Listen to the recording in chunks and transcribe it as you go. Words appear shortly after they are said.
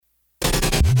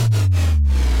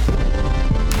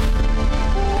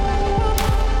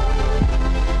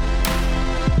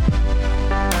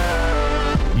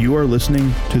You are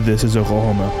listening to This is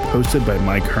Oklahoma, hosted by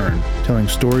Mike Hearn, telling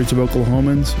stories of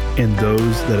Oklahomans and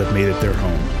those that have made it their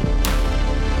home.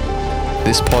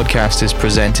 This podcast is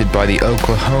presented by the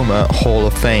Oklahoma Hall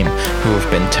of Fame, who have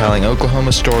been telling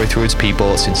Oklahoma's story through its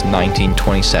people since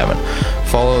 1927.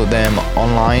 Follow them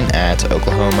online at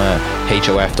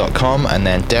oklahomahof.com, and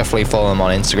then definitely follow them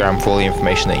on Instagram for all the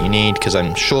information that you need, because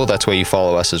I'm sure that's where you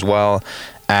follow us as well,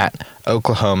 at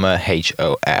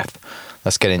oklahomahof.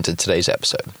 Let's get into today's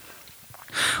episode.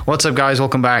 What's up, guys?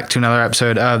 Welcome back to another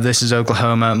episode of This is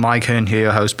Oklahoma. Mike Hearn here,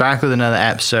 your host, back with another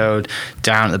episode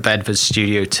down at the Bedford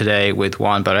studio today with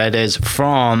Juan Paredes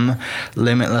from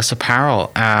Limitless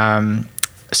Apparel.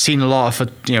 Seen a lot of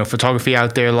photography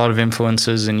out there, a lot of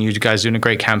influencers, and you guys doing a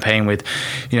great campaign with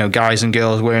guys and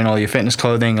girls wearing all your fitness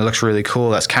clothing. It looks really cool.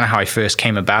 That's kind of how I first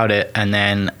came about it, and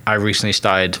then I recently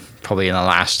started, probably in the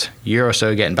last year or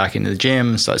so, getting back into the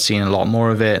gym, started seeing a lot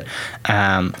more of it.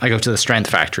 I go to the Strength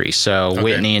Factory, so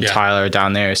Whitney and Tyler are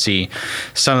down there. See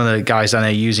some of the guys down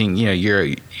there using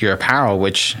your apparel,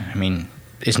 which, I mean,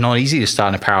 it's not easy to start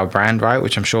an apparel brand, right?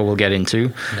 Which I'm sure we'll get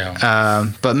into. Yeah.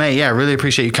 But mate, really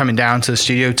appreciate you coming down to the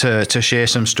studio to share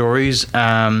some stories.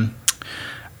 Tell us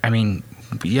a little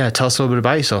bit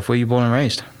about yourself. Where were you born and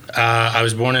raised? I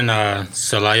was born in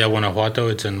Celaya, Guanajuato.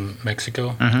 It's in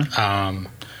Mexico. Mm-hmm.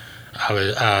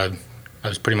 I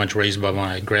was pretty much raised by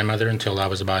my grandmother until I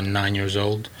was about 9 years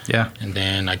old. Yeah. And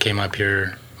then I came up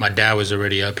here. My dad was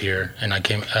already up here, and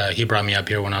he brought me up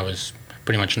here when I was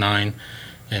pretty much 9.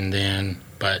 And then,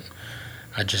 but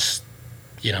I just,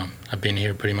 I've been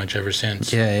here pretty much ever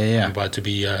since. Yeah. I'm about to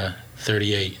be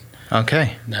 38.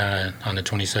 Okay. On the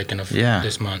 22nd of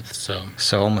this month.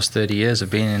 So almost 30 years of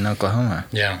being in Oklahoma.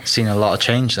 Yeah. Seen a lot of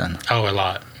change then. Oh, a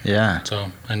lot. Yeah.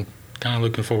 So, and kind of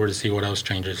looking forward to see what else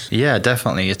changes. Yeah,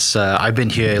 definitely. It's I've been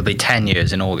here, it'll be 10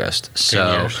 years in August.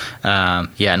 10 years.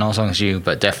 Not as long as you,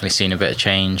 but definitely seen a bit of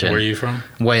change. Where are you from?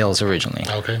 Wales originally.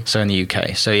 Okay. So in the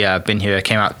UK. So yeah, I've been here. I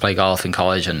came out to play golf in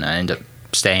college, and I ended up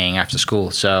staying after school.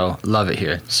 So love it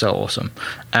here. So awesome.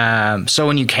 So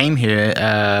when you came here,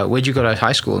 where'd you go to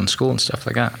high school and school and stuff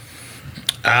like that?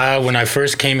 When I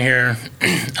first came here,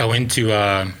 I went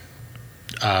to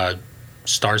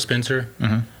Star Spencer.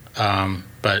 Mm-hmm.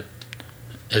 But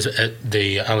as at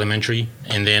the elementary,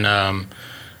 and then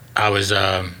I was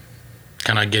kind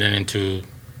of getting into,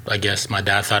 I guess my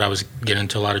dad thought I was getting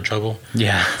into a lot of trouble.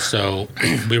 Yeah. So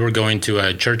we were going to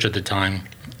a church at the time,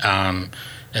 and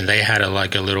they had a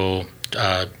little.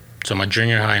 So my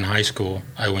junior high and high school,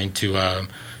 I went to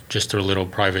just a little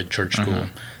private church school.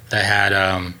 Mm-hmm. That had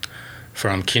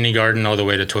from kindergarten all the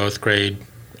way to 12th grade.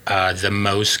 The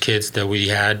most kids that we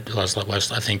had was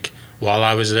I think. While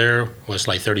I was there, was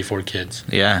like 34 kids.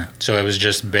 Yeah. So it was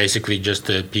just basically just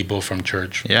the people from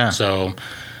church. Yeah. So,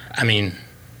 I mean,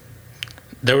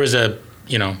 there was a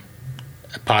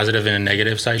positive and a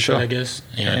negative side to it, I guess.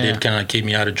 It did kind of keep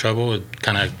me out of trouble. It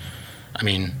kind of,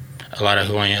 a lot of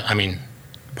who I am,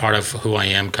 part of who I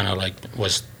am kind of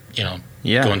was,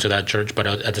 going to that church. But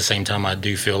at the same time, I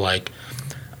do feel like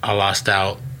I lost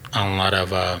out on a lot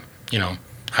of,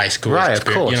 high school, right? Of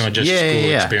course, school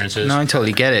experiences. No, I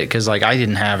totally get it, because I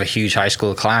didn't have a huge high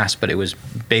school class, but it was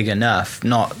big enough.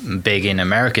 Not big in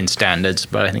American standards,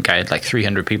 but I think I had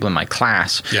 300 people in my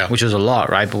class, which was a lot,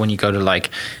 right? But when you go to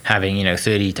having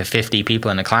 30 to 50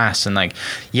 people in a class, and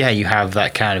you have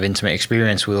that kind of intimate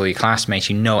experience with all your classmates.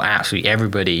 You know absolutely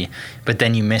everybody, but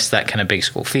then you miss that kind of big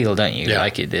school feel, don't you? Yeah.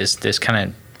 There's kind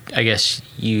of, I guess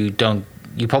you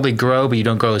probably grow, but you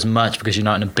don't grow as much because you're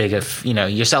not in a bigger,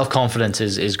 your self-confidence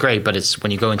is great, but it's when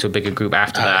you go into a bigger group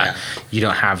after that, you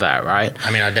don't have that, right?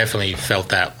 I mean, I definitely felt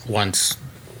that once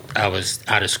I was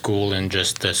out of school and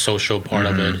just the social part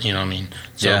of it, you know what I mean?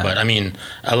 So, but I mean,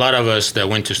 a lot of us that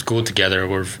went to school together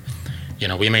were,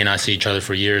 we may not see each other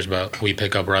for years, but we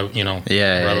pick up right, right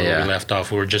where we left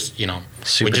off. We were just,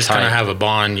 super we just kind of have a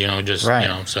bond,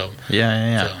 so.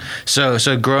 Yeah.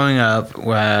 So growing up,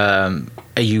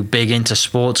 are you big into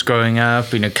sports growing up?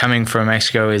 Coming from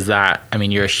Mexico, is that,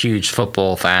 you're a huge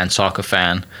football fan, soccer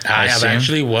fan. I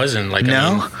actually wasn't.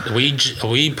 No?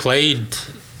 We played,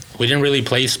 we didn't really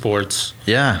play sports.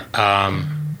 Yeah.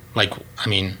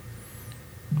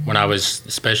 When I was,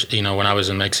 especially, when I was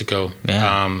in Mexico,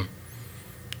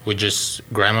 we just,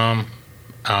 grandma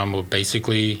would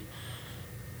basically,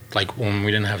 when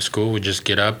we didn't have school, we'd just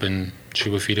get up and she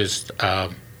would feed us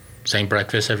same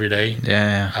breakfast every day.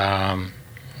 Yeah.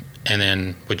 And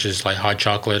then, which is hot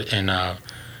chocolate and a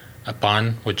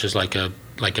pan, which is like a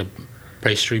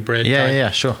pastry bread. Yeah, type.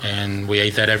 yeah, sure. And we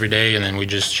ate that every day, and then we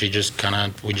just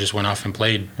went off and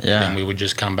played. Yeah. And we would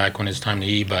just come back when it's time to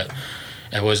eat, but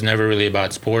it was never really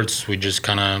about sports. We just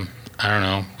kind of, I don't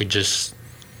know, we just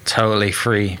Totally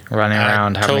free, running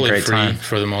around, having totally a great free time.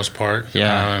 for the most part.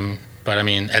 Yeah. But I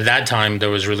mean, at that time there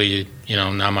was really,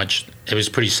 not much. It was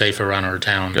pretty safe around our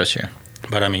town. Gotcha.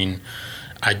 But I mean,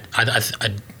 I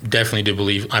definitely do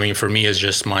believe. I mean, for me, it's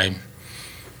just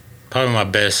probably my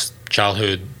best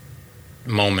childhood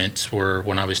moments were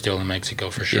when I was still in Mexico,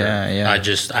 for sure. Yeah. I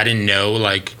didn't know,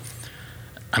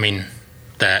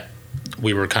 that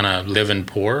we were kind of living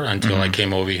poor until I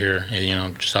came over here,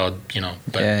 and,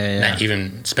 but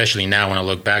even especially now when I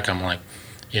look back, I'm like,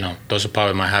 those are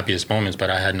probably my happiest moments, but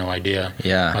I had no idea.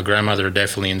 Yeah. My grandmother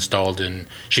definitely installed, and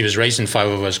she was raising 5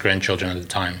 of us grandchildren at the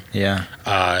time. Yeah.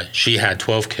 She had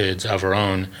 12 kids of her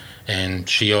own,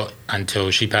 and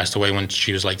until she passed away when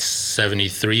she was like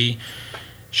 73,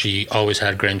 she always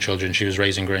had grandchildren. She was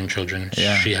raising grandchildren.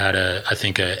 Yeah. She had I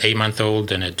think a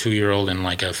 8-month-old and a 2-year-old and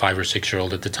like a 5 or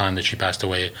 6-year-old at the time that she passed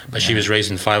away. But she was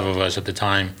raising 5 of us at the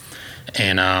time,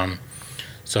 and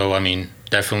so I mean,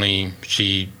 definitely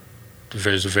she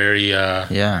was very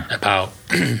about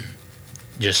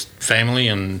just family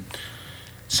and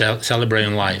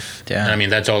celebrating life. Yeah. And I mean,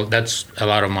 that's a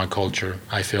lot of my culture,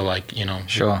 I feel like,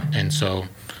 Sure. And so,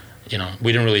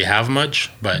 we didn't really have much,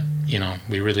 but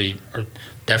we really are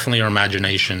definitely our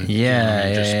imagination.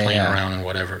 Just playing around and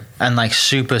whatever. And like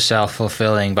super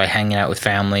self-fulfilling by hanging out with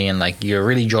family, and like you're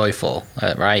really joyful,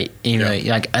 right?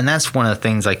 And that's one of the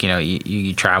things, like,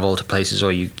 you travel to places,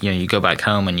 or you go back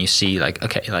home and you see, like,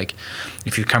 okay, like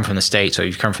if you come from the States or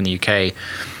you come from the UK,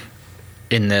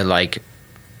 in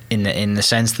the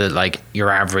sense that, like, your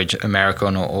average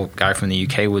American or guy from the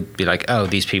UK would be like, oh,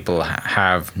 these people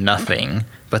have nothing,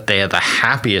 but they are the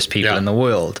happiest people in the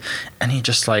world. And you're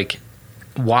just like,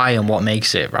 why and what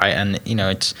makes it, right? And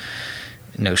it's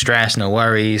no stress, no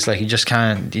worries, like you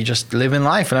just living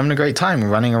life and having a great time,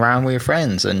 running around with your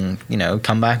friends, and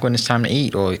come back when it's time to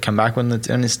eat, or come back when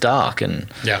it's dark. And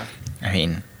I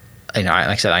mean, like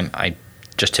I said, I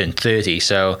just turned 30,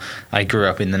 so I grew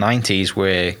up in the 90s,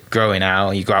 where growing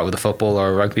out, you go out with a football or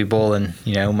a rugby ball, and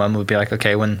mum would be like,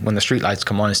 okay, when the street lights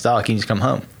come on, it's dark, you need to come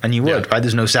home, and you would, right?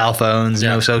 There's no cell phones,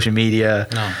 no social media.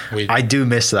 I do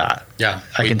miss that.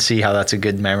 I can see how that's a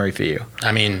good memory for you.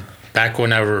 I mean, back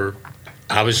when I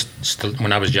was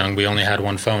young, we only had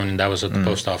one phone, and that was at the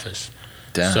post office.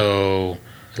 Damn. So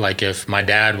like if my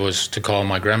dad was to call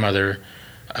my grandmother,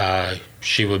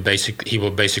 he would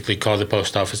basically call the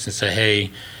post office and say,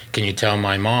 hey, can you tell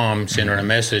my mom, send her a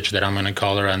message that I'm going to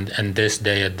call her on this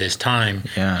day at this time.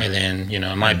 And then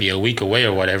it might be a week away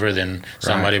or whatever, then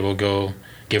somebody will go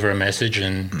give her a message,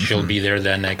 and she'll be there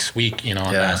that next week,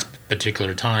 on that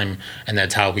particular time. And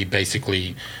that's how we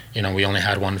basically, we only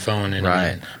had one phone. And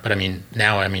but I mean,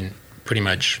 now, pretty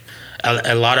much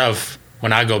a lot of,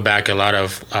 when I go back,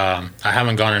 I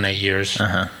haven't gone in 8 years.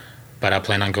 But I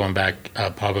plan on going back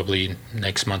probably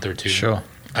next month or two. Sure.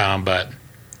 But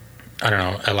I don't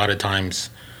know. A lot of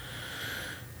times,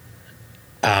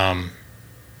 I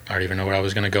don't even know where I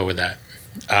was going to go with that.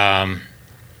 I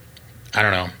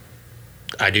don't know.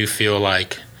 I do feel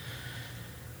like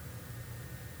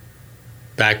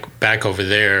back over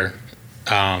there,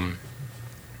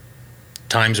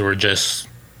 times were just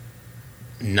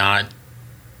not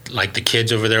like the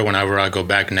kids over there. Whenever I go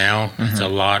back now, it's a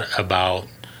lot about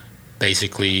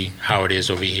basically how it is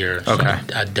over here. Okay.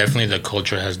 So definitely the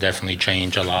culture has definitely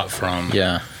changed a lot from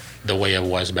the way it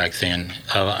was back then.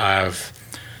 I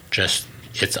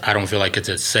don't feel like it's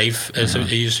as safe as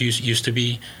it used to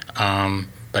be.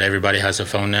 But everybody has a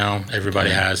phone now. Everybody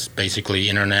has basically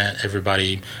internet.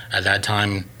 Everybody, at that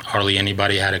time, hardly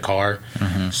anybody had a car.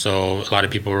 So a lot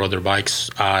of people rode their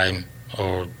bikes.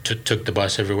 Took the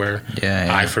bus everywhere.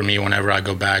 For me, whenever I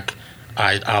go back,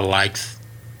 I like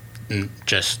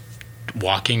just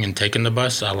walking and taking the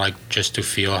bus. I like just to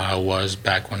feel how it was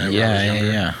back whenever I was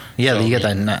younger. So, you get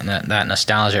that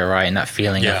nostalgia, right? And that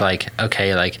feeling of like,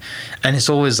 okay, like, and it's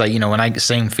always like,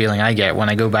 same feeling I get when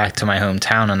I go back to my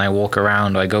hometown and I walk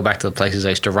around, or I go back to the places I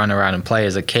used to run around and play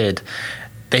as a kid.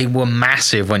 They were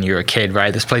massive when you were a kid,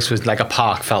 right? This place was like a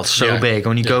park, felt so big.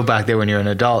 When you go back there when you're an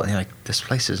adult, you're like, this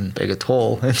place isn't big at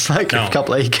all. It's like a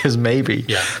couple of acres maybe.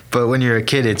 But when you're a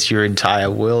kid, it's your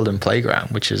entire world and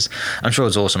playground, which is, I'm sure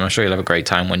it's awesome. I'm sure you'll have a great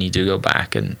time when you do go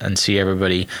back and see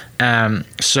everybody.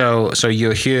 So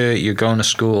you're here, you're going to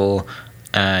school.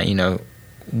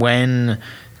 When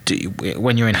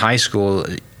you're in high school,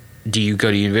 do you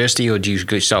go to university, or do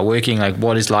you start working? Like,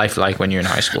 what is life like when you're in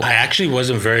high school? I actually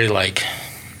wasn't very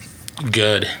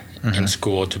good in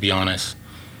school, to be honest.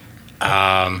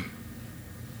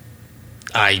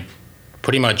 I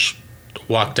pretty much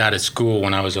walked out of school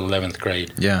when I was 11th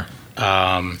grade. Yeah.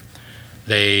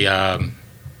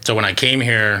 So when I came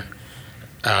here,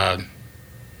 I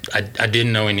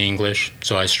didn't know any English,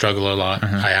 so I struggled a lot.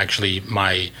 I actually,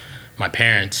 my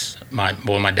parents, my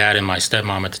dad and my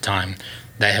stepmom at the time,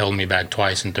 they held me back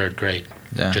twice in 3rd grade,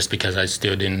 just because I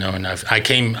still didn't know enough. I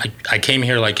came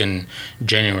here like in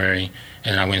January,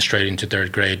 and I went straight into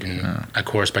 3rd grade, and of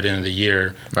course by the end of the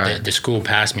year, the school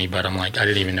passed me, but I'm like, I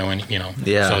didn't even know any,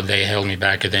 So they held me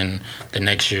back, and then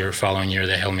the following year,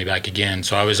 they held me back again.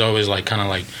 So I was always like, kind of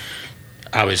like,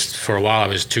 for a while I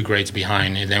was 2 grades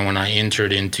behind, and then when I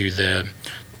entered into the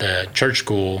church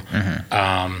school,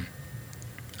 I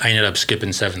ended up skipping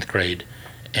 7th grade,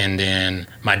 and then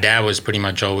my dad was pretty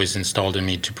much always installed in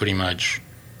me to pretty much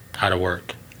how to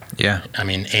work. Yeah. I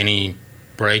mean, any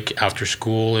break after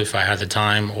school, if I had the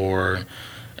time, or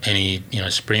any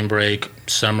spring break,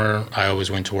 summer, I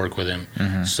always went to work with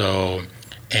him. So,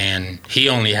 and he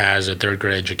only has a 3rd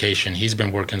grade education. He's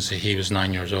been working since he was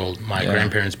 9 years old. My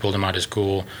grandparents pulled him out of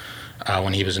school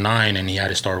when he was 9, and he had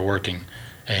to start working,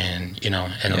 and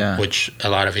which a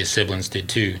lot of his siblings did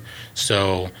too.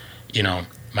 So,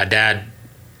 my dad,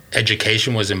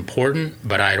 education was important,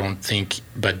 but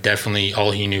but definitely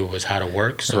all he knew was how to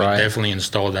work. So it definitely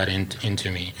installed that into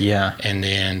me. Yeah. And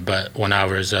then, but when I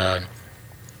was in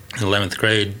 11th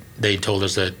grade, they told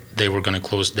us that they were going to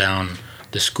close down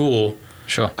the school.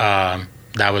 Sure.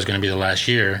 That was going to be the last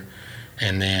year.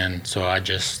 And then, so I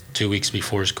just, 2 weeks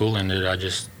before school ended, I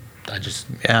just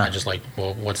like,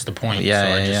 well, what's the point? Yeah,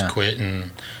 so I just quit,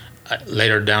 and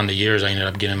later down the years, I ended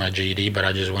up getting my GED, but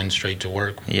I just went straight to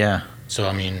work. Yeah. So,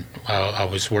 I mean, I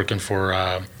was working for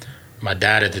my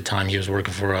dad at the time. He was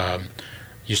working for,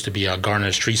 used to be a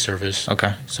Garner's Tree Service.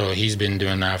 Okay. So he's been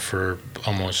doing that for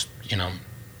almost,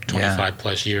 25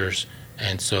 plus years.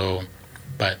 And so,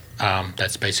 but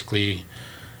that's basically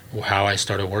how I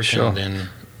started working. Sure. And then,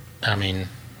 I mean,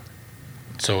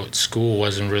 so school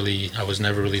wasn't really, I was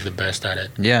never really the best at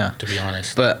it. Yeah. To be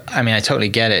honest. But, I mean, I totally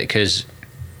get it, because,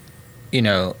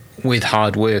 with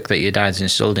hard work that your dad's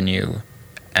instilled in you,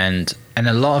 and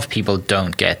a lot of people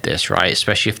don't get this, right?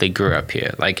 Especially if they grew up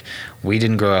here. Like, we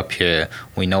didn't grow up here.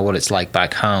 We know what it's like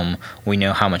back home. We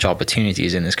know how much opportunity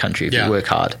is in this country if you work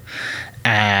hard.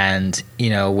 And,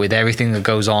 with everything that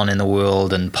goes on in the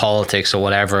world and politics or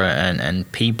whatever, and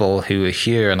people who are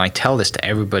here, and I tell this to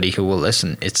everybody who will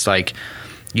listen, it's like,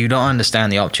 you don't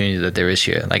understand the opportunity that there is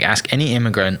here. Like, ask any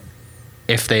immigrant,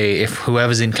 if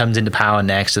whoever's comes into power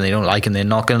next and they don't like him, they're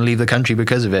not going to leave the country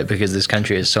because of it, because this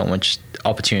country has so much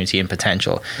opportunity and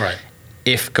potential. Right.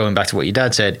 If, going back to what your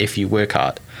dad said, if you work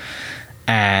hard.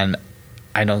 And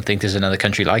I don't think there's another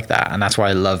country like that. And that's why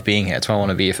I love being here. That's why I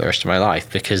want to be here for the rest of my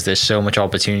life, because there's so much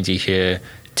opportunity here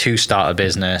to start a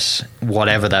business,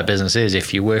 whatever that business is,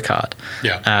 if you work hard.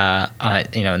 Yeah.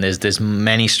 And there's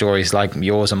many stories like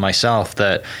yours and myself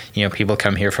that, people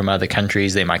come here from other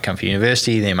countries. They might come for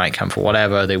university, they might come for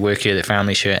whatever. They work here, their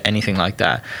families here, anything like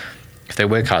that. If they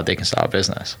work hard, they can start a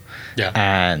business. Yeah.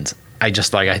 And I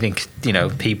think,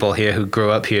 people here who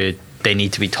grow up here, they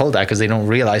need to be told that, because they don't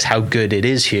realize how good it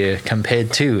is here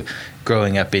compared to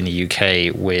growing up in the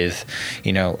UK with,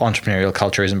 entrepreneurial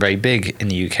culture isn't very big in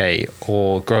the UK,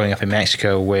 or growing up in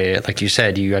Mexico where, like you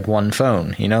said, you had one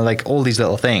phone, like all these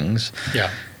little things.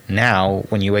 Yeah. Now,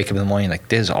 when you wake up in the morning, like,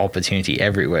 there's opportunity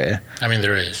everywhere. I mean,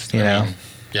 there is. I mean,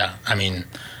 yeah. I mean,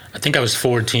 I think I was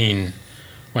 14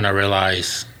 when I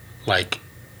realized, like,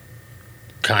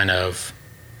 kind of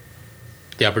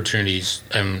the opportunities,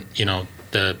 and,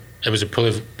 it was a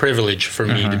privilege for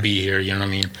me to be here, you know what I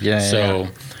mean? Yeah. So,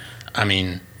 I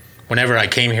mean, whenever I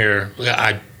came here,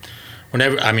 my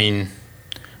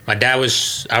dad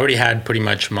I already had pretty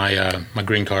much my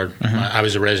green card. I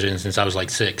was a resident since I was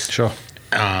like 6. Sure.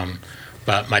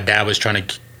 But my dad was trying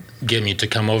to get me to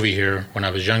come over here when I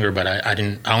was younger, but I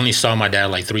only saw my dad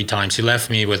like 3 times. He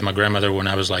left me with my grandmother when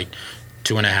I was like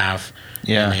 2.5.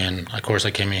 Yeah. And then, of course,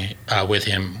 I came with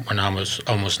him when I was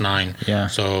almost 9. Yeah.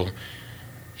 So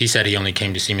he said he only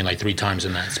came to see me like 3 times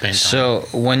in that span time. So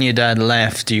when your dad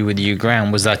left you with you,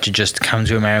 Graham, was that to just come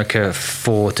to America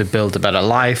to build a better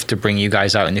life, to bring you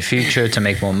guys out in the future, to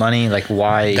make more money? Like,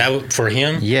 why? That for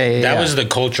him? That was the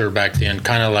culture back then,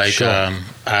 kind of like, sure.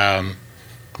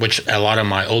 Which a lot of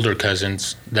my older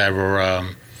cousins that were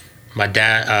my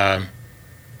dad,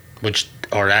 which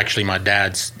are actually my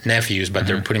dad's nephews, but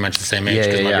they're pretty much the same age,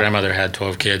 because my grandmother had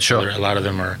 12 kids. Sure. So a lot of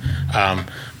them are.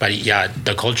 But yeah,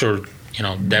 the culture,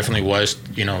 definitely was,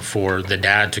 for the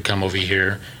dad to come over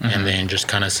here and then just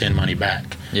kind of send money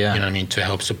back. Yeah. You know what I mean? To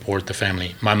help support the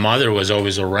family. My mother was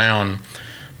always around,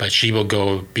 but she would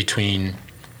go between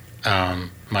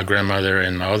my grandmother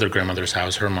and my other grandmother's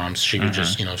house, her mom's, she would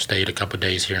just, stayed a couple of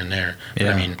days here and there. But,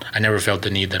 Yeah. I mean, I never felt the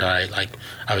need that I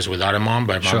was without a mom,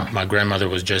 but Sure. my grandmother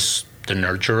was just the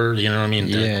nurturer, you know what I mean?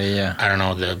 Yeah. I don't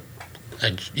know,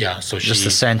 so she... Just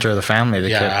the center of the family that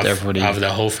kept everybody. of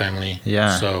the whole family.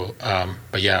 Yeah. So,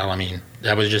 but yeah, I mean,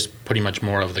 that was just pretty much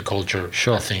more of the culture,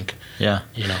 Sure. I think, Yeah.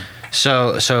 you know.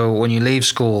 So when you leave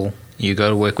school, you go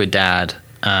to work with Dad.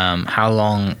 How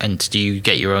long, and do you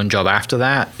get your own job after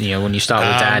that? You know, when you start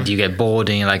with Dad, do you get bored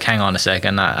and you're like, hang on a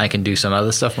second, I can do some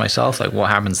other stuff myself? Like,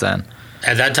 what happens then?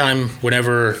 At that time,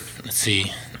 whenever, let's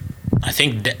see, I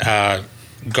think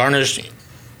Garner's,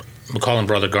 we call him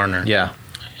Brother Garner. Yeah.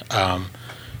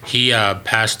 He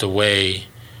passed away,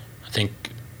 I think,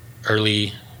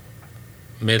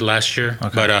 mid last year.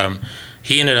 Okay. But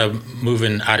he ended up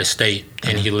moving out of state,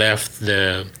 and he left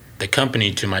the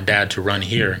company to my dad to run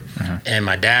here. And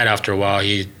my dad, after a while,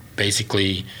 he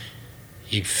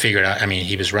figured out, I mean,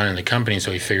 he was running the company,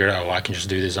 so he figured out, I can just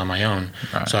do this on my own.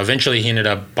 Right. So eventually he ended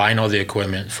up buying all the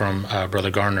equipment from Brother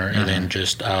Garner, and then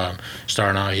just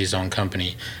starting out his own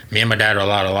company. Me and my dad are a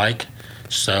lot alike,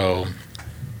 so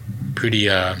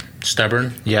pretty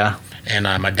stubborn. Yeah. And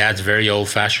my dad's very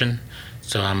old-fashioned,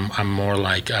 so I'm more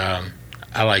like, my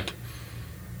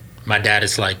dad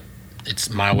is like,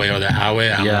 it's my way or the highway.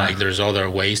 I'm like, there's other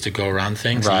ways to go around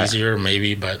things, easier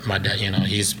maybe, but my dad, and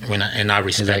I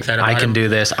respect that about I can him. do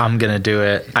this, I'm going to do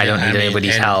it. I don't need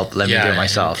anybody's help. Let me do it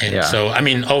myself. And so, I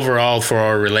mean, overall, for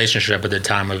our relationship at the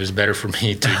time, it was better for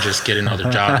me to just get another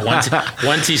job.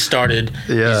 Once he started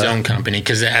his own company,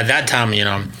 because at that time,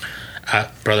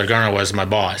 Brother Garner was my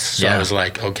boss. So I was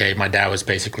like, okay, my dad was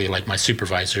basically like my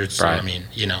supervisor. So, I mean,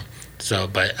 So,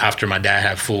 but after my dad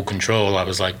had full control, I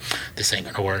was like, this ain't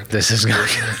gonna work. This is going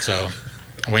So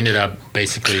we ended up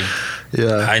basically,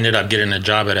 I ended up getting a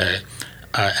job at a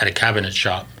cabinet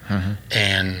shop,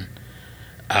 and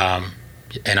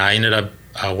I ended up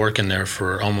working there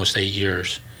for almost 8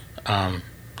 years.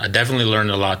 I definitely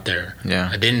learned a lot there. Yeah.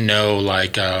 I didn't know,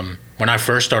 like, when I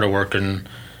first started working,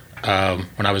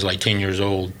 when I was like 10 years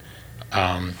old,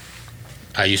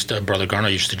 Brother Garner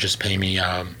used to just pay me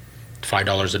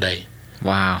 $5 a day.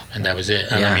 Wow. And that was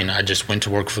it. And I mean, I just went to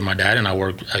work for my dad, and I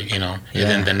worked, and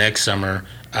then the next summer,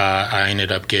 I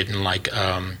ended up getting like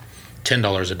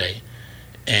 $10 a day.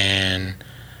 And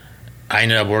I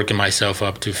ended up working myself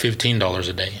up to $15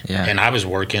 a day. Yeah. And I was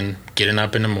working, getting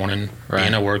up in the morning,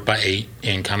 being at work by 8,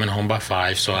 and coming home by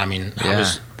 5. So, I mean, I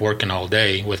was working all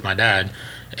day with my dad.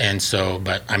 And so,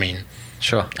 but I mean,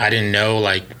 sure. I didn't know,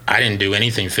 like, I didn't do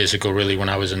anything physical really when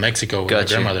I was in Mexico with my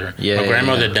grandmother. My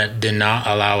grandmother did not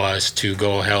allow us to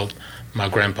go help my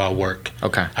grandpa work.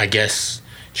 Okay. I guess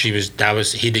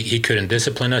he couldn't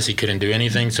discipline us. He couldn't do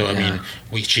anything. So, I mean,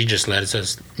 she just let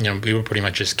us, we were pretty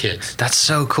much just kids. That's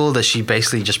so cool that she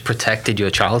basically just protected your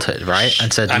childhood, right?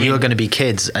 And said, you are going to be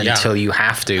kids until you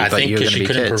have to, but you're going to be kids. I think she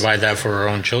couldn't provide that for her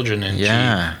own children, and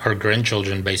her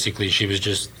grandchildren, basically, she was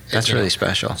just... That's really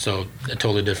special. So a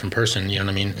totally different person, you know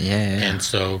what I mean? Yeah. And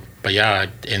so, but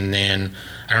and then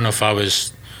I don't know if I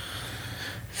was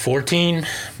 14,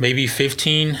 maybe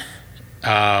 15.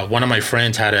 One of my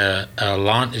friends had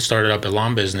started up a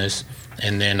lawn business,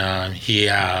 and then he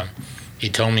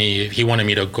told me he wanted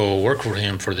me to go work for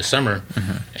him for the summer,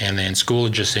 and then school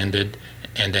just ended,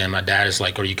 and then my dad is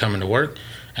like, "Are you coming to work?"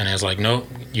 And I was like, "No,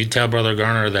 you tell Brother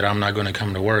Garner that I'm not going to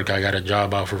come to work. I got a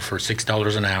job offer for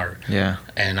 $6 an hour. Yeah.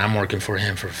 And I'm working for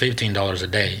him for $15 a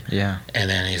day." Yeah. And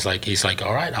then he's like,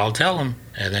 "All right, I'll tell him."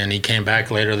 And then he came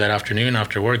back later that afternoon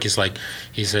after work. He said,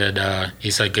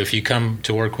 "If you come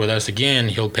to work with us again,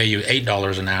 he'll pay you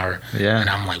 $8 an hour." Yeah. And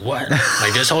I'm like, "What?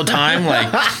 Like this whole time?"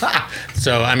 Like,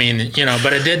 so I mean,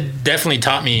 but it definitely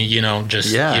taught me,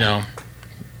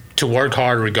 to work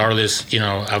hard regardless,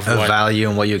 of what value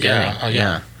and what you're getting.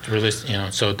 Yeah. Really,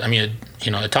 so I mean,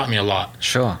 it taught me a lot.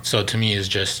 Sure. So to me, it's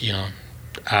just,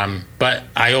 but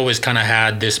I always kind of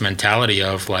had this mentality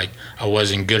of like I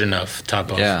wasn't good enough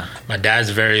type of. Yeah. My dad's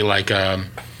very like,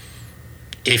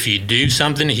 if you do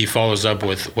something, he follows up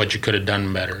with what you could have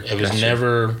done better. It was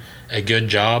never a good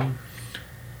job.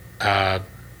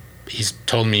 He's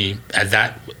told me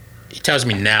he tells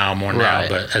me now more now,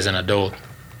 but as an adult.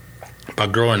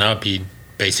 But growing up, he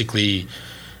basically,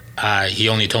 he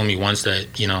only told me once that,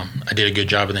 I did a good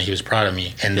job and that he was proud of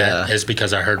me. And that is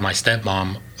because I heard my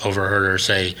stepmom overheard her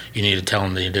say, you need to tell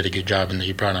him that you did a good job and that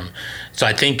you're proud of him. So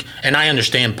I think, and I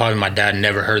understand probably my dad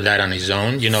never heard that on his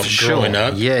own, growing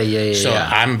up. Yeah. So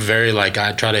I'm very I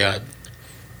try to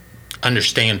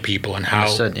understand people and how,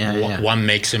 what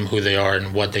makes them who they are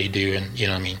and what they do and, you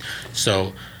know what I mean?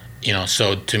 So,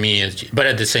 so to me, but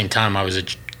at the same time, I was a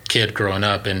kid growing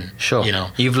up, and Sure. you know,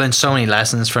 You've learned so many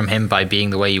lessons from him by being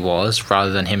the way he was,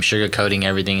 rather than him sugarcoating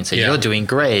everything and saying, Yeah. you're doing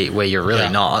great, where you're really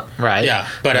Yeah. not, right? yeah.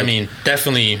 But I Like, mean,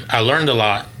 definitely, I learned a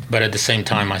lot. But at the same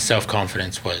time, my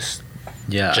self-confidence was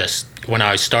yeah. just when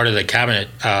I started the cabinet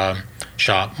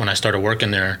shop. When I started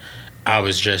working there, I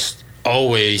was just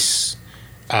always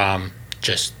I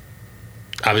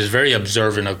was very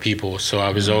observant of people. So I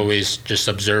was always just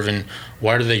observing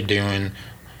what are they doing,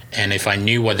 and if I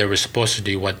knew what they were supposed to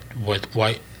do, why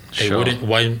they Sure. wouldn't,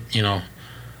 why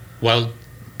what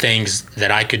things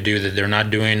that I could do that they're not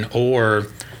doing, or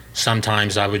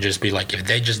sometimes I would just be like, if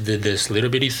they just did this little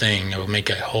bitty thing, it would make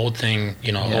a whole thing,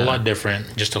 a whole Yeah. lot different,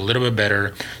 just a little bit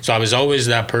better. So I was always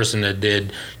that person that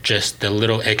did just the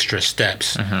little extra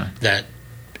steps that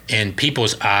in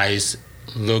people's eyes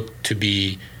look to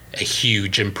be a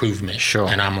huge improvement. Sure.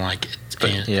 And I'm like,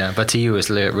 But to you,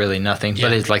 it's really nothing.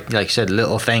 But Yeah. it's like you said,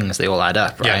 little things, they all add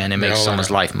up, right? Yeah, And it they makes all someone's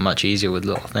add up. life much easier with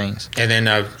little things. And then,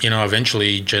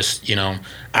 eventually just,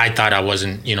 I thought I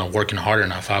wasn't, working hard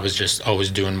enough. I was just always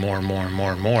doing more and more and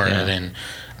more and more. Yeah. And then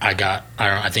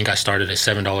I think I started at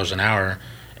 $7 an hour.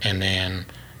 And then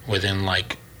within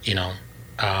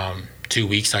 2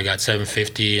 weeks, I got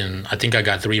 $7.50. And I think I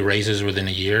got 3 raises within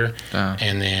a year. Oh.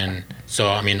 And then, so,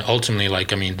 I mean, ultimately,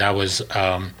 that was,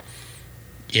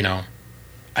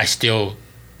 I still,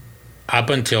 up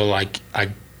until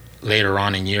later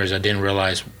on in years, I didn't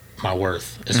realize my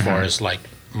worth as far as what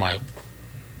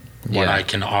Yeah. I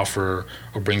can offer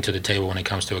or bring to the table when it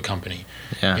comes to a company.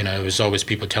 Yeah. It was always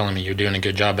people telling me you're doing a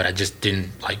good job, but I just didn't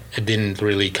it didn't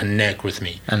really connect with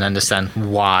me. And understand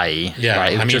why. Yeah,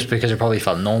 Right? I mean- Just because it probably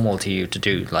felt normal to you to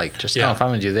do. Yeah. If I'm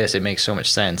going to do this, it makes so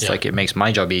much sense. Yeah. It makes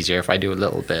my job easier if I do a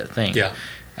little bit thing. Yeah.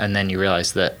 And then you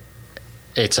realize that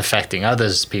it's affecting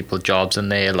others people's jobs,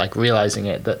 and they're realizing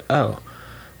it that, oh,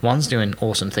 Juan's doing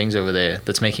awesome things over there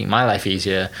that's making my life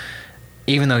easier,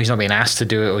 even though he's not being asked to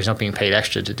do it or he's not being paid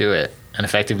extra to do it. And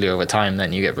effectively over time,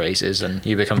 then you get raises and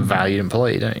you become a valued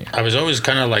employee, don't you? I was always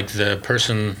kind of like the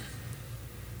person.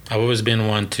 I've always been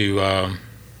one to,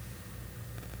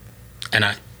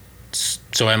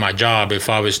 so at my job, if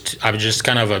I would just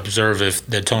kind of observe if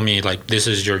they told me this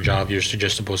is your job, you're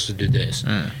just supposed to do this,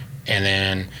 and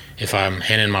then if I'm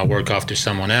handing my work off to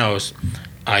someone else,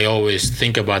 I always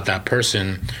think about that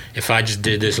person. If I just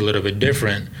did this a little bit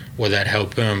different, would that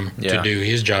help him Yeah. to do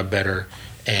his job better?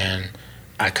 And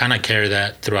I kind of carry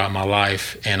that throughout my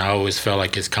life, and I always felt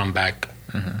like it's come back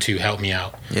to help me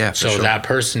out. Yeah, for So sure. that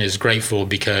person is grateful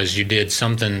because you did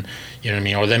something, you know what I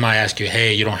mean? Or they might ask you,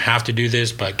 hey, you don't have to do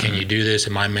this, but can you do this?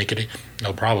 It might make it,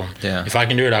 no problem. Yeah. If I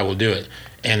can do it, I will do it.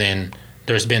 And then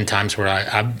there's been times where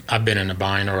I've been in a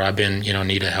bind, or I've been,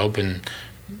 needed help, and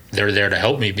they're there to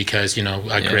help me because,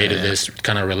 I created this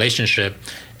kind of relationship.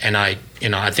 And I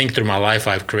think through my life,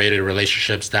 I've created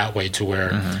relationships that way to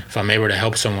where if I'm able to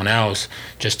help someone else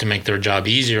just to make their job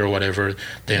easier or whatever,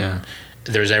 then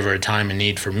there's ever a time and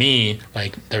need for me,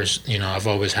 there's, I've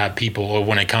always had people, or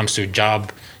when it comes to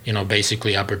job,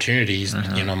 basically opportunities,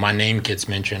 my name gets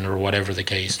mentioned or whatever the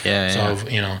case. So,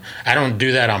 I don't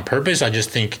do that on purpose. I just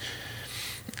think,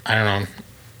 I don't know.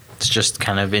 It's just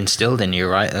kind of instilled in you,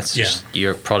 right? That's just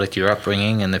your product, your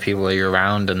upbringing, and the people that you're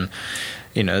around, and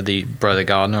the brother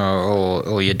gardener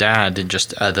or your dad, and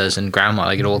just others, and grandma.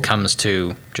 It all comes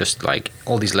to just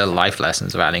all these little life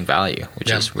lessons of adding value,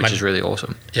 which is really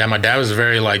awesome. Yeah, my dad was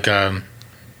very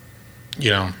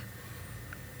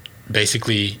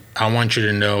basically, I want you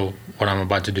to know what I'm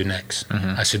about to do next.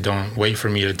 I said, don't wait for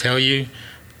me to tell you.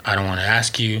 I don't want to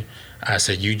ask you. I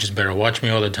said, you just better watch me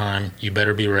all the time. You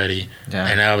better be ready. Yeah.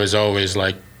 And I was always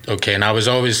okay. And I was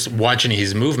always watching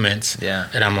his movements. Yeah.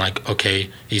 And I'm like, okay,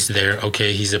 he's there.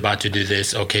 Okay, he's about to do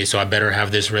this. Okay, so I better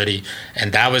have this ready.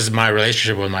 And that was my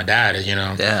relationship with my dad,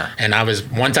 Yeah. And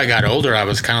once I got older, I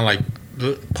was kind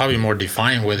of probably more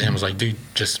defiant with him. I was like, dude,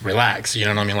 just relax. You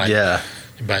know what I mean? Yeah.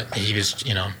 But he was,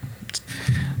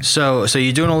 So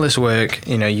you're doing all this work.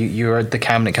 You were at the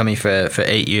cabinet company for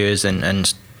 8 years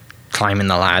and climbing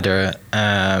the ladder.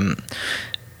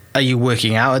 Are you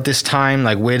working out at this time?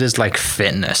 Where does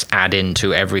fitness add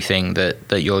into everything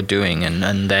that you're doing,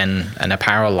 and then an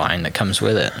apparel line that comes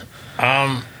with it?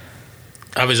 I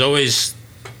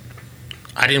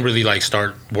didn't really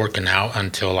start working out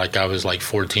until I was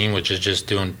 14, which is just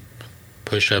doing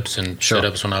push-ups and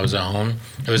sit-ups when I was at home.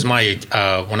 It was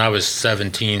when I was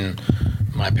 17,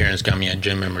 my parents got me a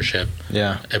gym membership.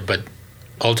 Yeah. But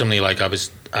ultimately,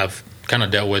 I've kind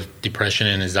of dealt with depression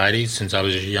and anxiety since I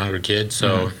was a younger kid.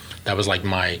 So that was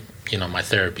my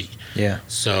therapy. Yeah.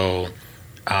 So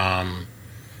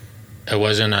it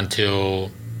wasn't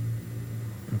until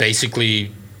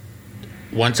basically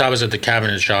once I was at the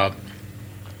cabinet shop,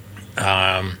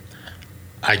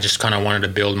 I just kind of wanted to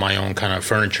build my own kind of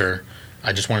furniture.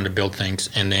 I just wanted to build things,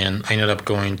 and then I ended up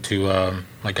going to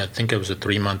I think it was a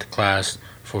 3-month class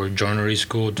for joinery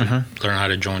school to learn how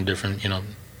to join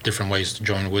different ways to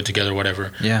join wood together,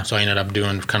 whatever. Yeah. So I ended up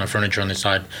doing kind of furniture on the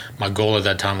side. My goal at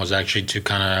that time was actually to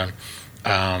kind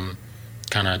of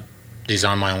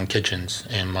design my own kitchens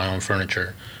and my own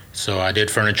furniture. So I did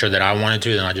furniture that I wanted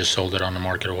to, then I just sold it on the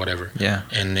market or whatever. Yeah.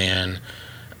 And then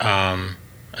at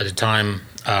the time,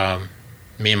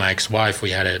 me and my ex-wife, we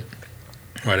had a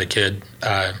kid.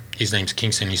 His name's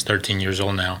Kingston. He's 13 years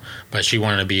old now. But she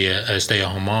wanted to be a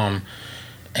stay-at-home mom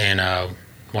and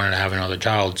wanted to have another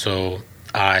child. So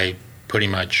I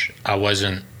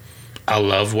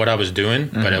loved what I was doing,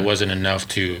 but it wasn't enough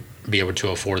to be able to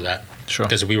afford that. Sure.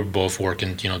 Because we were both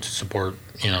working, to support,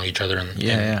 each other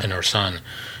and our son.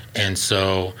 And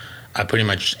so I pretty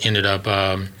much ended up,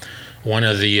 one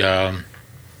of the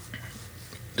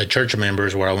church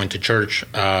members where I went to church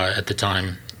at the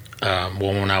time,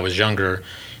 when I was younger,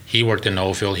 he worked in the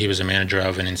oil field. He was a manager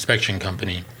of an inspection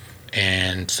company.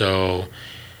 And so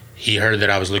he heard that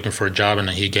I was looking for a job, and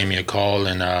he gave me a call,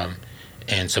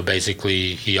 and so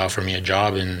basically he offered me a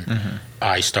job, and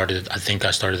I think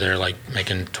I started there like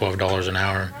making $12 an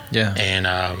hour. Yeah. And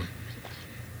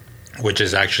which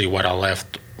is actually what I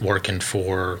left working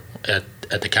for at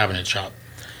the cabinet shop.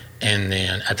 And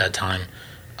then at that time,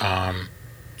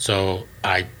 so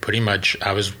I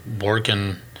was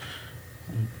working.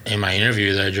 In my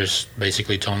interview, they just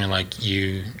basically told me, like,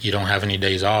 you don't have any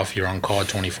days off. You're on call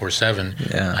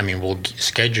 24/7. Yeah. I mean, we'll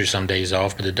schedule some days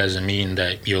off, but it doesn't mean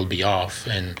that you'll be off.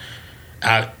 And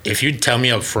if you tell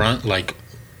me up front, like,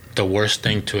 the worst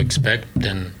thing to expect,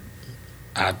 then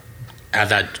at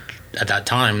that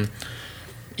time,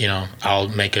 I'll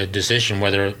make a decision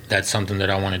whether that's something that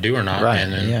I want to do or not. Right.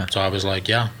 And then, so I was like,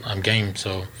 yeah, I'm game.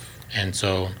 So, I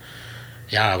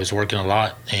was working a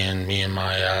lot, and me and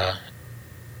my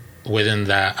within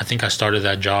that, I think I started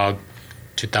that job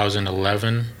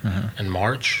 2011 in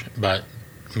March, but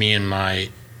me and my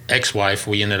ex-wife,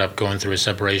 we ended up going through a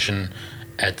separation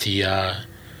at the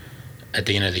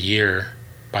end of the year.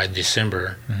 By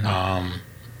December,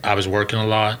 I was working a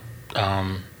lot,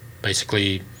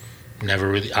 basically never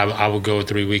really, I would go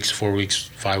 3 weeks, 4 weeks,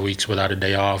 5 weeks without a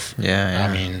day off. Yeah.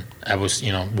 I mean, I was,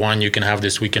 one, you can have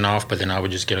this weekend off, but then I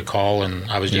would just get a call, and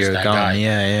I was just You're that gone. guy.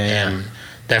 Yeah. And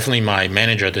definitely my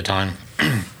manager at the time,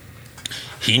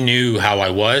 he knew how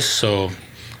I was, so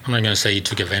I'm not going to say he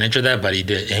took advantage of that, but he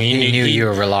did. And He knew you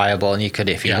were reliable, and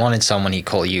if he wanted someone, he'd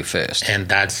call you first.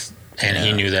 And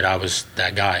he knew that I was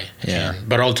that guy. Yeah.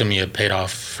 But ultimately, it paid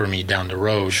off for me down the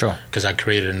road. Sure. Because I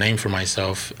created a name for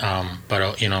myself. But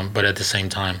at the same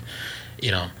time,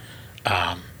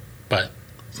 but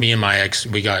me and my ex,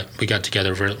 we got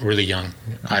together really young,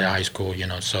 out of high school.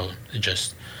 So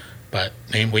but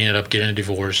we ended up getting a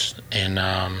divorce, and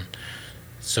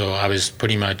so I was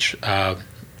pretty much I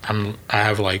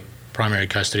have like primary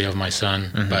custody of my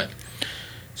son, but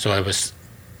so that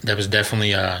was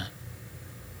definitely a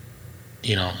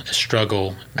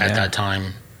struggle at that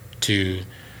time to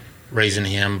raising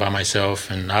him by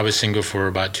myself. And I was single for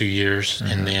about 2 years,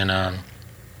 and then I'm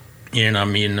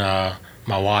meeting my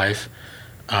wife,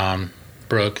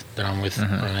 Brooke, that I'm with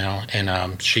right now,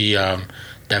 and she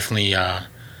definitely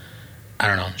I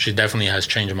don't know, she definitely has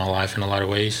changed my life in a lot of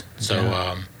ways.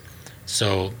 So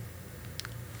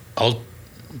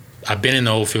I've been in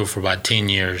the oil field for about 10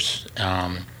 years.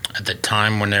 At the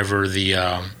time, whenever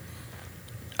the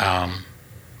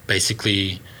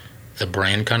basically the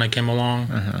brand kind of came along,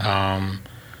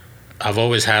 I've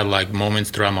always had like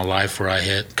moments throughout my life where I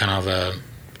hit kind of a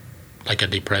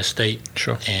depressed state.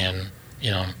 Sure. And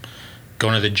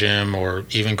going to the gym or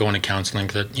even going to counseling,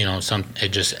 that it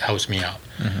just helps me out.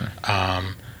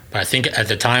 But I think at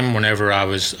the time, whenever I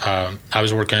was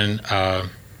working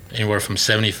anywhere from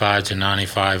 75 to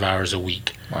 95 hours a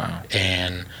week. Wow.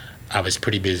 And I was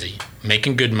pretty busy,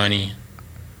 making good money,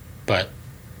 but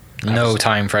no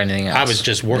time for anything else. I was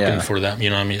just working for them.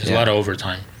 There's a lot of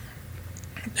overtime,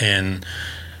 and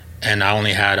I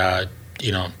only had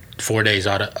 4 days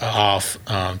off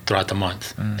throughout the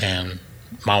month. And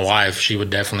my wife, she would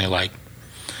definitely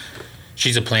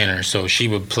she's a planner, so she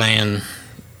would plan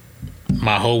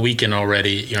my whole weekend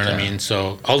already. You know what I mean?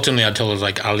 So ultimately, I told her,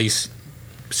 at least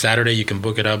Saturday you can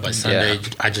book it up. By Sunday,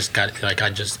 I just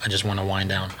want to wind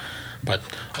down. But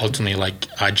ultimately,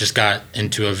 I just got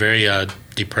into a very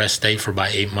depressed state for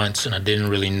about 8 months, and I didn't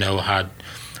really know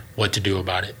what to do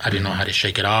about it. I didn't know how to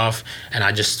shake it off, and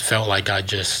I just felt like I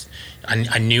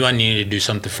knew I needed to do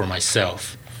something for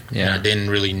myself. Yeah. And I didn't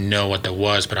really know what that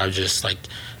was, but I was just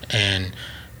and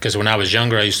because when I was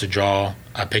younger, I used to draw.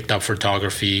 I picked up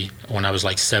photography when I was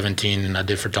like 17, and I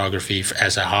did photography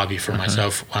as a hobby for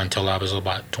myself until I was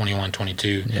about 21,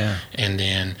 22. Yeah. And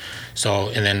then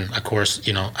of course,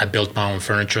 you know, I built my own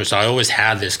furniture. So I always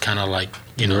had this kind of like,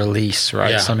 you know, release, right?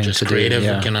 Yeah, Something just to creative, do.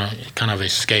 Yeah. you know, kind of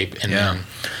escape. And Yeah.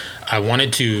 I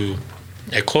wanted to,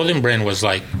 a clothing brand was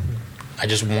like, I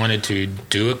just wanted to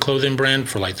do a clothing brand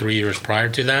for like 3 years prior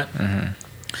to that.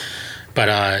 But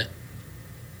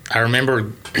I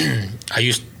remember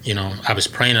I was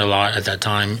praying a lot at that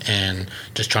time and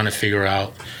just trying to figure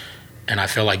out, and I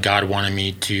felt like God wanted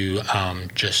me to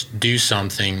just do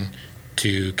something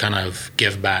to kind of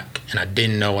give back, and I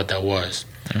didn't know what that was.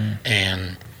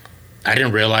 And I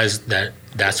didn't realize that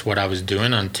that's what I was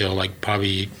doing until like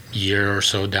probably a year or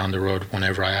so down the road,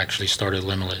 whenever I actually started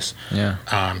Limitless. Yeah.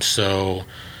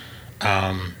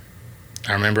 I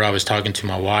remember I was talking to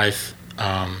my wife,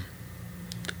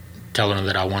 telling her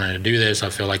that I wanted to do this. I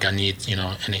feel like I need,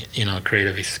 a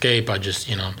creative escape. I just,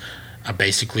 I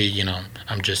basically,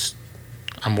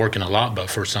 I'm working a lot, but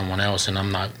for someone else, and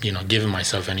I'm not, giving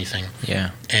myself anything.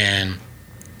 Yeah. And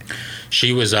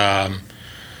she was,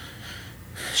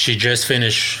 she just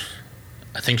finished,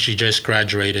 I think she just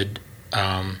graduated.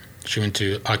 She went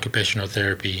to occupational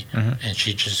therapy, and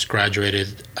she just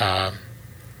graduated that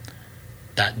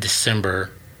December,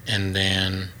 and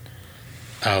then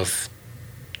of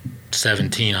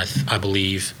 17, I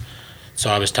believe. So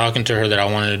I was talking to her that I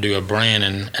wanted to do a brand,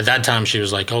 and at that time she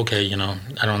was like, okay, she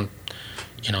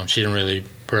didn't really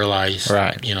realize,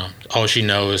 right. All she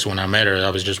knows when I met her, I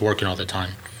was just working all the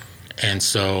time. And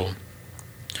so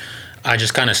I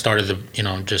just kind of started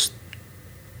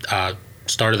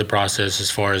started the process as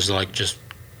far as like just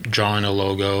drawing a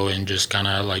logo and just kind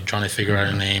of like trying to figure out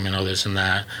a name and all this and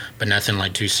that, but nothing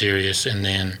like too serious. And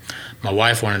then my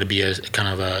wife wanted to be a kind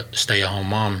of a stay-at-home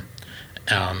mom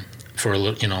for a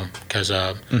little,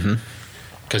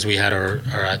 because we had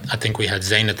I think we had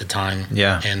Zane at the time.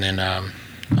 Yeah. And then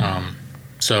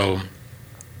so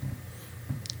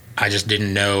I just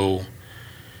didn't know.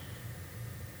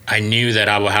 I knew that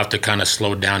I would have to kind of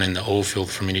slow down in the oil field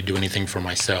for me to do anything for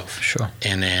myself. Sure.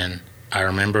 And then I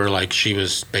remember like she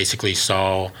was basically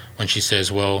saw when she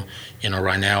says, well,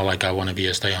 right now, like I want to be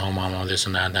a stay-at-home mom, all this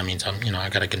and that. That means I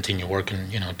got to continue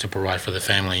working, to provide for the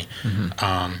family.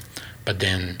 But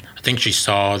then I think she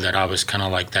saw that I was kind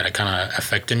of like that. It kind of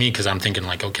affected me because I'm thinking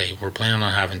like, okay, we're planning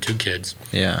on having 2 kids.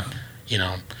 Yeah.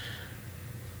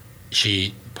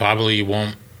 She probably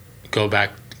won't go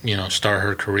back, start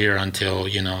her career until,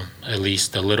 at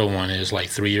least the little one is like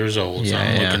 3 years old. So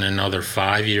I'm looking at another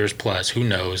 5 years plus, who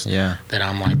knows, that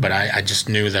I'm like, but I just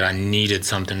knew that I needed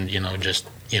something, and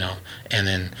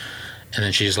then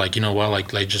she's like,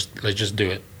 let's just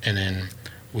do it. And then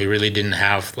we really didn't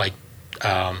have like,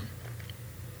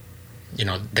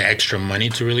 the extra money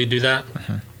to really do that.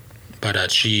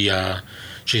 But she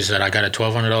said, I got a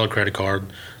 $1,200 credit card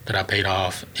that I paid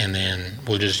off, and then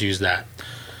we'll just use that.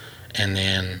 And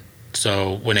then,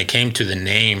 so when it came to the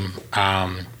name,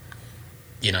 I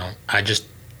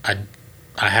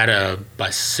had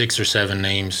about 6 or 7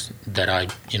 names that I,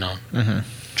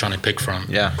 trying to pick from.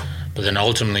 Yeah. But then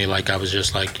ultimately, like, I was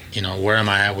just like, where am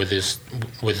I at with this,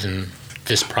 within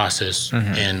this process?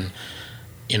 And,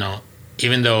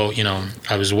 even though,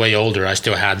 I was way older, I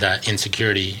still had that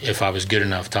insecurity if I was good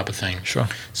enough type of thing. Sure.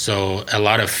 So a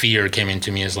lot of fear came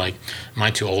into me as like, am I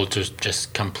too old to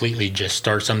just completely just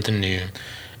start something new?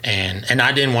 And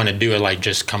I didn't want to do it like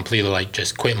just completely like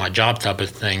just quit my job type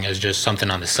of thing as just something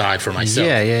on the side for myself.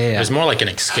 Yeah. It was more like an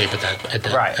escape at that.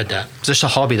 It's just a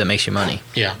hobby that makes you money.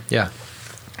 Yeah. Yeah.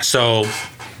 So,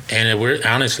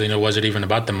 honestly, it wasn't even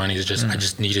about the money. It's just, I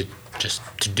just needed just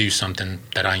to do something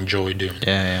that I enjoy doing.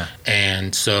 Yeah.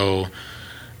 And so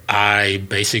I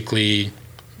basically,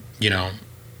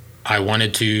 I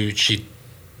wanted to,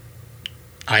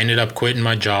 I ended up quitting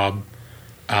my job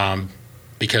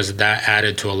because that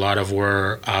added to a lot of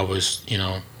where I was,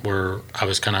 where I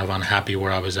was kind of unhappy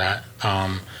where I was at.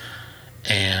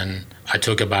 And I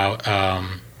took about,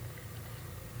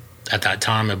 at that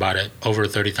time, about over a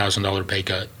 $30,000 pay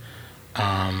cut.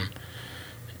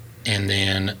 And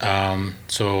then,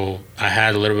 so I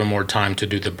had a little bit more time to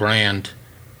do the brand,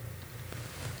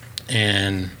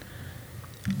 and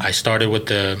I started with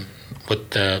the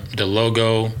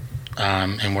logo,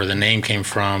 and where the name came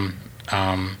from.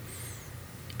 I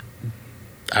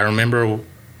remember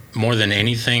more than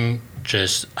anything,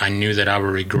 just I knew that I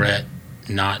would regret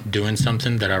not doing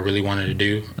something that I really wanted to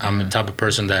do. I'm the type of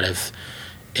person that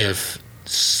if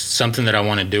something that I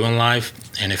want to do in life,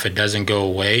 and if it doesn't go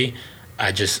away,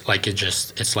 I just like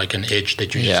it's like an itch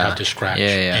that you just have to scratch.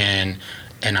 Yeah.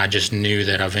 and I just knew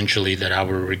that eventually that I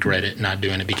would regret it not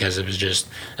doing it, because it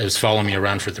was following me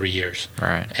around for 3 years.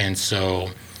 Right. And so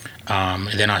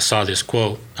and then I saw this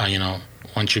quote,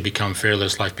 once you become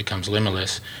fearless, life becomes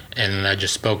limitless. And that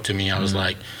just spoke to me. I was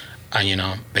like,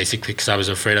 basically, because I was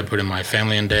afraid of putting my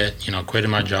family in debt,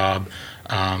 quitting my job,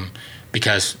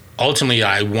 because ultimately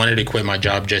I wanted to quit my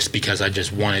job just because I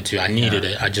just wanted to. I needed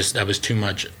it. That was too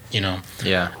much,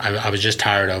 Yeah. I was just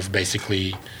tired of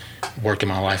basically working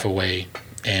my life away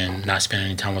and not spending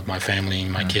any time with my family,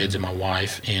 my kids, and my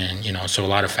wife. And, so a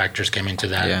lot of factors came into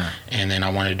that. Yeah. And then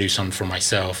I wanted to do something for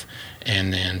myself.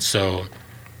 And then so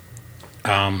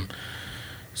I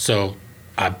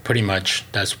pretty much,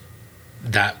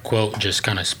 that quote just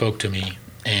kind of spoke to me.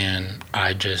 And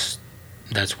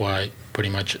that's why pretty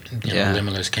much,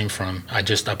 Limitless came from. I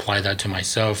just applied that to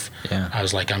myself. Yeah. I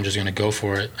was like, I'm just going to go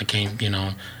for it. I can't,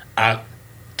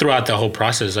 throughout the whole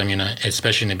process,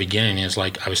 especially in the beginning, it's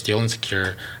like I was still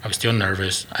insecure. I was still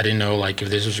nervous. I didn't know if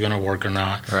this was going to work or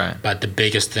not. Right. But the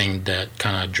biggest thing that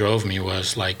kind of drove me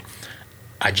was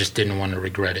I just didn't want to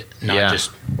regret it. Not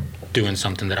just doing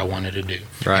something that I wanted to do.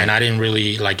 Right. And I didn't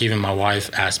really, even my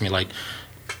wife asked me,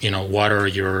 what are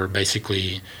your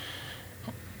basically,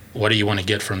 what do you want to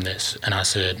get from this? And I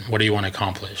said, what do you want to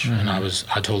accomplish? And I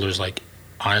told her,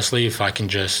 honestly, if I can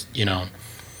just,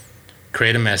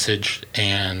 create a message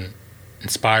and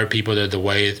inspire people the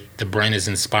way the brain is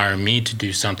inspiring me to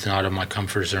do something out of my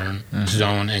comfort zone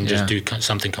and just do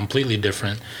something completely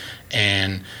different.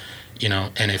 And,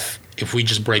 and if we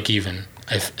just break even,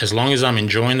 as long as I'm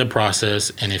enjoying the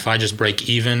process, and if I just break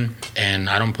even and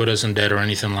I don't put us in debt or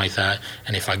anything like that,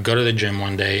 and if I go to the gym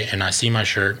one day and I see my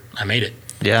shirt, I made it.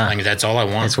 Yeah. That's all I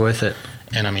want. It's worth it.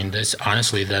 And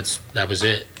honestly, that was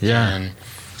it. Yeah. And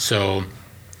so,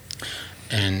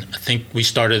 and I think we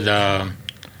started,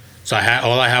 so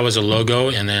all I had was a logo,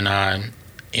 and then I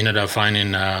ended up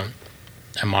finding a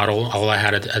model. All I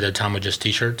had at the time was just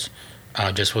t-shirts,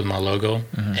 just with my logo.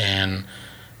 And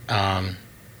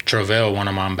Trovell, one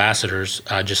of my ambassadors,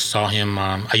 I just saw him.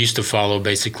 I used to follow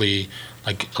basically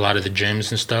a lot of the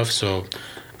gyms and stuff, so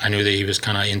I knew that he was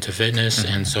kind of into fitness,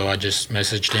 and so I just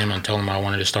messaged him and told him I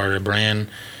wanted to start a brand.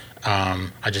 I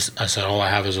said, all I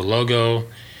have is a logo,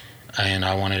 and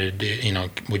I wanted to do,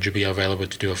 would you be available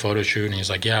to do a photo shoot? And he's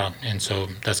like, yeah. And so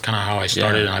that's kind of how I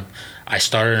started. Yeah. And I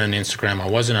started on Instagram. I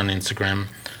wasn't on Instagram.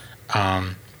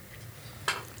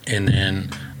 And then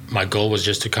my goal was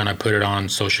just to kind of put it on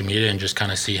social media and just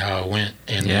kind of see how it went.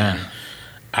 And then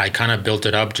I kind of built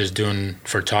it up just doing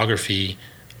photography,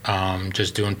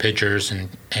 just doing pictures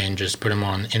and just put them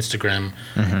on Instagram.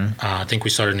 I think we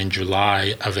started in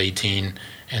July of 2018,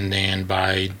 and then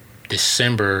by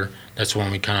December, that's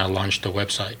when we kind of launched the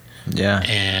website. Yeah.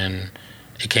 And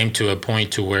it came to a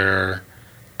point to where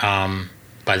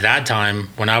by that time,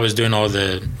 when I was doing all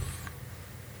the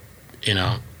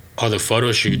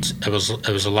photo shoots, it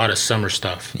was a lot of summer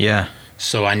stuff. Yeah.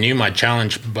 So I knew my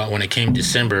challenge, but when it came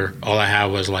December, all I had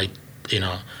was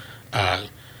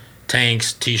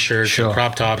tanks, t-shirts, and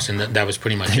crop tops, and that was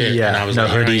pretty much it. Yeah. And I was no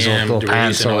hoodies or little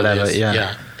pants or whatever. This.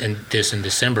 Yeah. And this in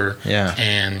December.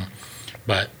 Yeah.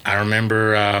 But I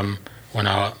remember when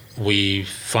we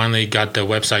finally got the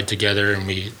website together and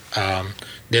we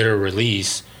did a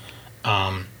release,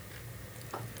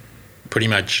 pretty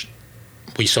much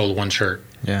we sold one shirt.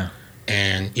 Yeah.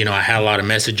 And, I had a lot of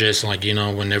messages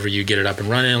whenever you get it up and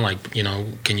running,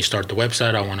 can you start the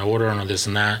website? I want to order on this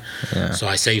and that. Yeah. So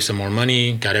I saved some more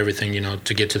money, got everything,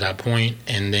 to get to that point.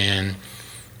 And then,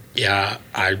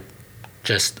 I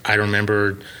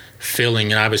remember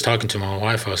feeling, and I was talking to my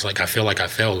wife, I was like, I feel like I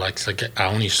failed. It's like I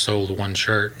only sold one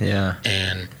shirt. Yeah.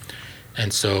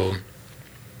 And so,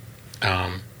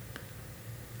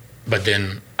 but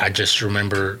then I just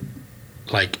remember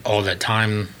all that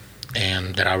time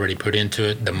and that I already put into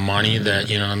it, the money that,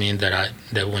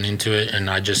 that went into it. And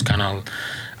I just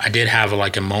I did have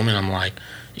a moment. I'm like,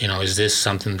 is this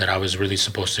something that I was really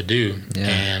supposed to do?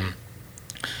 Yeah.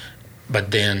 But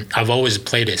then I've always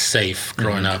played it safe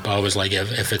growing up. I was like,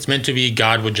 if it's meant to be,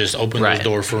 God would just open those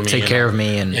doors for me. Take care of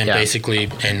me. And basically,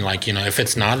 and if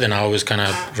it's not, then I always kind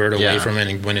of vert away from it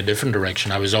and went a different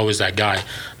direction. I was always that guy.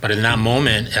 But in that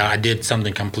moment, I did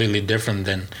something completely different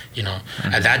than,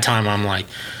 at that time, I'm like,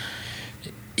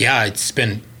 I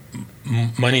spent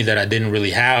money that I didn't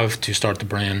really have to start the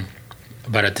brand.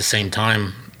 But at the same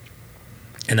time,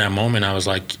 in that moment, I was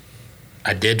like,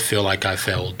 I did feel like I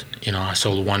failed. I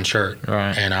sold one shirt,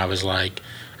 right. and I was like,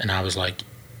 I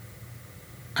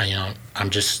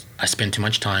spend too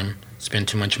much time, spend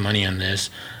too much money on this.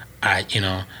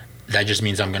 That just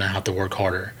means I'm gonna have to work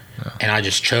harder. Yeah. And I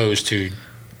just chose to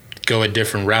go a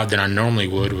different route than I normally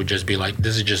would just be like,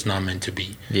 this is just not meant to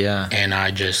be. Yeah. And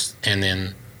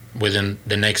then within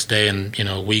the next day and,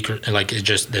 week, or like, it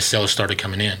just, the sales started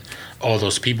coming in. All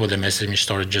those people that messaged me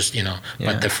started just,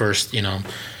 like the first,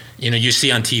 you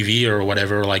see on TV or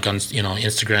whatever, like on,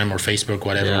 Instagram or Facebook,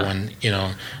 whatever, when,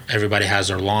 everybody has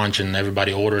their launch and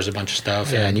everybody orders a bunch of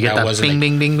stuff. Yeah, and you get that bing,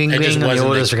 bing, bing, bing, bing, and the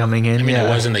orders are coming in. I mean, it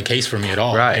wasn't the case for me at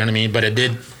all. Right. You know what I mean? But it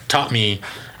did taught me,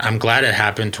 I'm glad it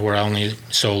happened to where I only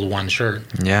sold one shirt.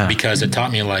 Yeah. Because it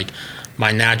taught me, like,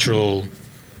 my natural,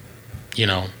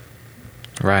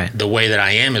 right, the way that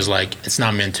I am is like, it's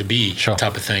not meant to be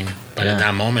type of thing. But in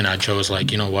that moment, I chose,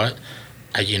 like, you know what?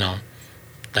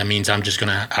 That means I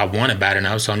want it bad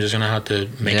enough, so I'm just going to have to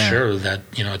make sure that,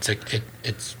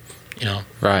 it's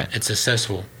right, it's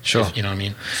successful. Sure. You know what I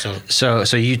mean?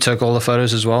 So you took all the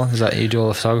photos as well? Is that you do all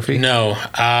the photography? No.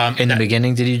 In the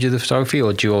beginning, did you do the photography,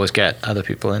 or do you always get other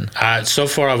people in? So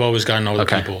far, I've always gotten other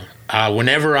people.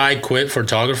 Whenever I quit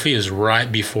photography is right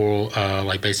before,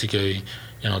 like, basically,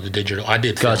 the digital. I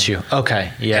did film. Got you.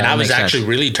 Okay. Yeah. And I was actually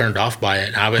really turned off by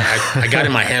it. I got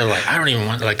in my head, like, I don't even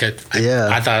want, like, I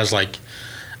thought I was like,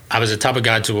 I was the type of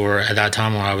guy to where at that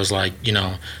time where I was like, they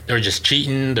were just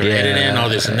cheating, they're editing, all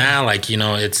this and that. Like,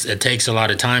 it takes a lot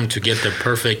of time to get the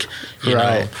perfect,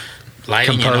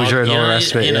 lighting, composure and all the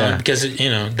rest of it, because,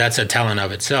 that's a talent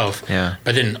of itself. Yeah.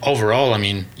 But then overall, I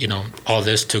mean, all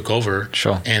this took over.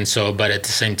 Sure. And so, but at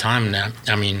the same time now,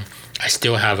 I mean, I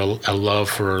still have a love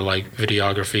for, like,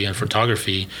 videography and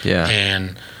photography. Yeah.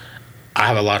 And I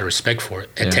have a lot of respect for it.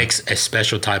 It takes a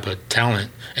special type of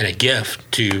talent and a gift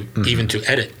to even to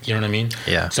edit. You know what I mean?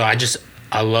 Yeah. So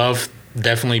I love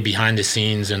definitely behind the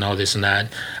scenes and all this and that.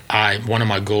 One of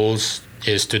my goals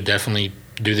is to definitely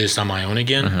do this on my own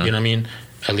again. You know what I mean?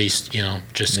 At least,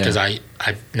 just because I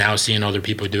now seeing other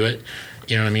people do it.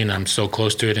 You know what I mean? I'm so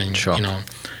close to it, and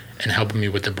and helping me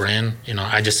with the brand.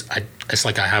 It's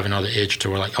like I have another itch to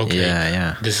where, like,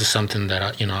 okay, this is something that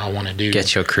I want to do.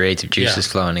 Get your creative juices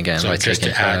flowing again. So by just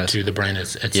taking to add photos. to the brand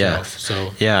itself. Yeah.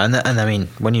 So and I mean,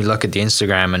 when you look at the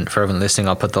Instagram, and for everyone listening,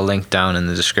 I'll put the link down in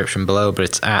the description below, but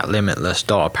it's at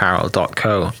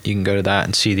limitless.apparel.co. You can go to that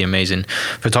and see the amazing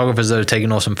photographers that are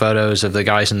taking awesome photos of the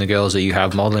guys and the girls that you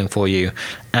have modeling for you.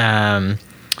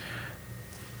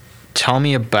 Tell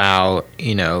me about,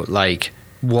 like,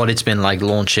 what it's been like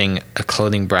launching a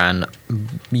clothing brand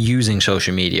using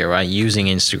social media, right? Using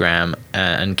Instagram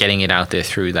and getting it out there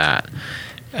through that,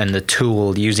 and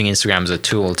using Instagram as a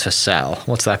tool to sell.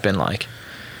 What's that been like?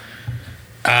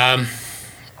 A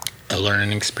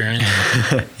learning experience.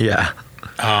 Yeah.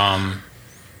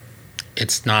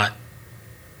 It's not.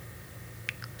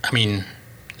 I mean,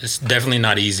 it's definitely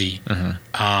not easy.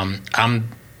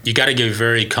 You got to get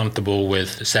very comfortable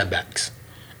with setbacks.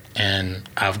 And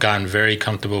I've gotten very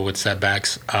comfortable with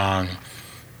setbacks. I'm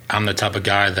the type of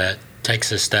guy that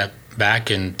takes a step back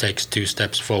and takes 2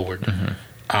 steps forward.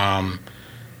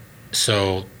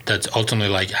 So that's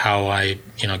ultimately, like, how I,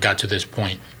 got to this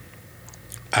point.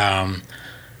 I'm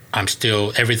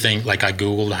still everything. Like, I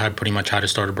Googled pretty much how to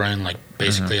start a brand. Like,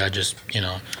 basically, I just,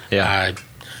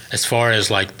 as far as,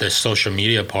 like, the social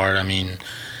media part, I mean,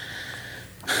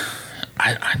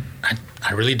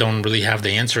 I really don't really have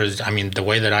the answers. I mean, the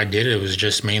way that I did it was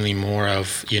just mainly more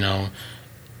of,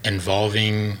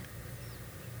 involving,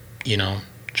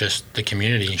 just the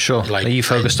community. Sure. Like, you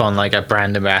focused on, like,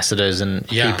 brand ambassadors and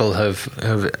people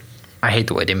who've, I hate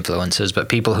the word influencers, but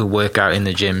people who work out in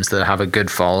the gyms that have a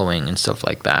good following and stuff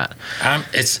like that.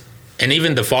 And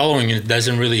even the following, it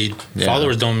doesn't really,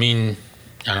 followers don't mean,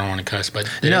 I don't want to cuss, but.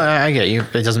 No, I get you.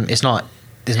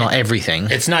 It's not everything.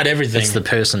 It's not everything. It's the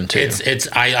person too.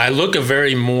 I look at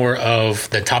very more of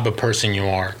the type of person you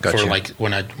are. Gotcha. For, like,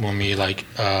 when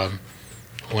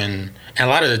and a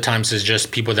lot of the times it's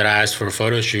just people that I ask for a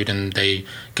photo shoot and they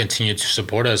continue to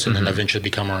support us and then eventually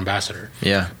become our ambassador.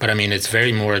 Yeah. But I mean, it's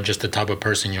very more just the type of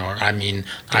person you are. I mean,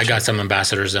 gotcha. I got some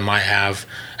ambassadors that might have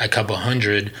a couple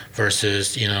hundred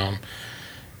versus, 10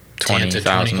 to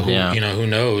 20, who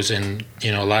knows? And,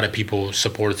 a lot of people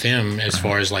support them as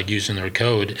far as, like, using their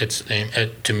code.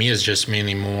 To me, it's just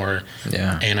mainly more.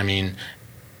 Yeah. And I mean,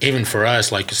 even for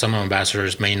us, like, some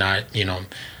ambassadors may not,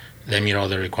 they meet all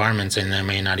the requirements and they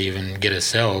may not even get a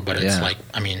sale, but it's like,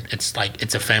 I mean, it's like,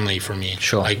 it's a family for me.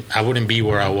 Sure. Like, I wouldn't be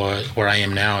where I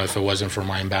am now if it wasn't for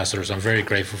my ambassadors. I'm very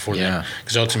grateful for them,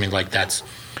 because ultimately, like,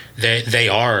 they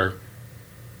are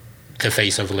the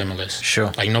face of Limitless.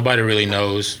 Sure. Like nobody really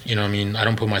knows, you know what I mean? I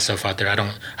don't put myself out there.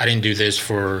 I didn't do this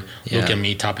for look at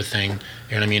me type of thing.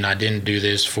 You know what I mean? I didn't do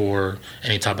this for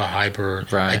any type of hype or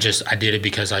Right. I did it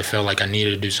because I felt like I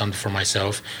needed to do something for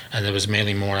myself, and it was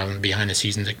mainly more on behind the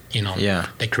scenes, you know,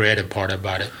 the creative part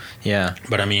about it. Yeah.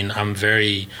 But I mean, I'm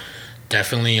very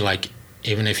definitely like,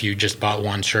 even if you just bought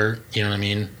one shirt, you know what I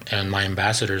mean? And my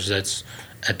ambassadors, that's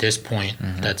at this point,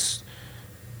 that's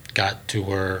got to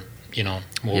where, you know,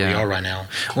 where we are right now.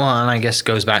 Well, and I guess it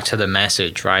goes back to the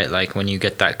message, right? Like when you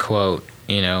get that quote,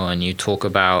 you know, and you talk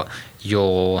about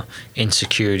your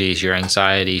insecurities, your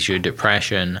anxieties, your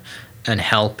depression, and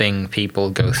helping people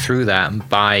go through that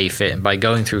by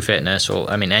going through fitness, or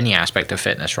I mean any aspect of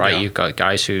fitness, right? You've got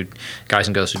guys and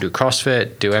girls who do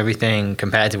CrossFit, do everything,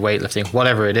 competitive weightlifting,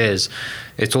 whatever it is.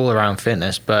 It's all around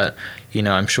fitness. But you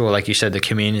know, I'm sure, like you said, the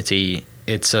community,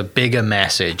 it's a bigger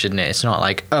message, isn't it? It's not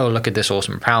like, oh, look at this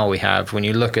awesome apparel we have. When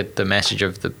you look at the message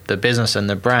of the business and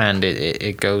the brand,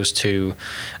 it goes to,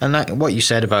 and that, what you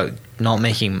said about not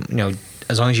making, you know,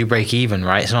 as long as you break even,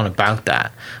 right? It's not about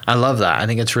that. I love that. I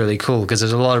think it's really cool because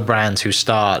there's a lot of brands who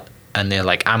start and they're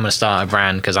like, I'm going to start a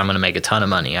brand because I'm going to make a ton of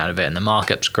money out of it, and the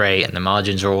markup's great and the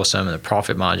margins are awesome and the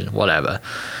profit margin, whatever.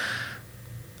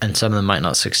 And some of them might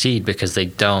not succeed because they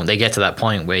get to that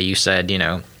point where you said, you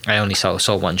know, I only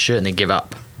sold one shirt, and they give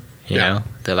up. You know,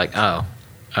 they're like, oh,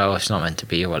 it's not meant to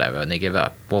be or whatever, and they give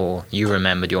up. Well, you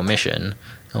remembered your mission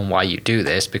and why you do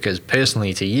this, because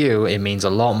personally to you, it means a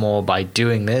lot more by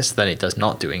doing this than it does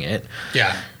not doing it.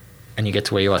 Yeah. And you get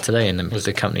to where you are today, and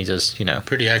the company just, you know,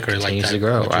 pretty accurate, continues like that, to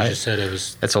grow, what right? You just said,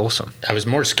 it's awesome. I was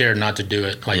more scared not to do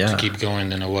it, like to keep going,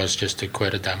 than it was just to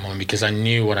quit at that moment, because I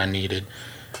knew what I needed.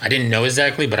 I didn't know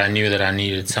exactly, but I knew that I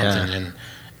needed something, and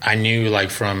I knew, like,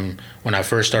 from when I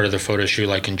first started the photo shoot,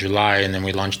 like in July, and then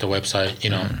we launched the website, you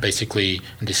know, basically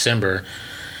in December,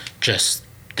 just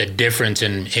the difference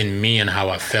in me and how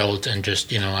I felt, and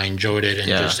just, you know, I enjoyed it, and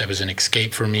just it was an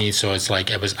escape for me. So it's like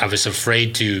I was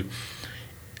afraid to,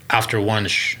 after one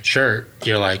shirt,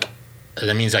 you're like,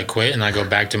 that means I quit and I go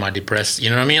back to my depressed, you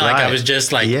know what I mean? Like I was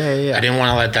just like, I didn't want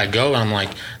to let that go. And I'm like,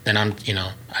 then I'm, you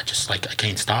know, I just like, I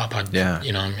can't stop.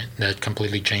 You know, that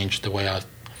completely changed the way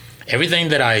everything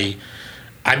that I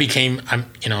became,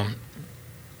 you know,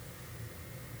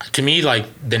 to me, like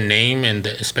the name and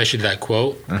especially that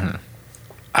quote,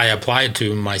 I apply it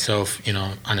to myself, you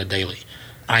know, on a daily.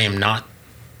 I am not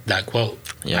that quote.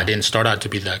 I didn't start out to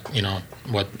be that, you know,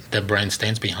 what the brand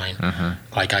stands behind.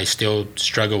 Like I still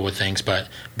struggle with things, but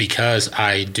because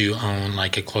I do own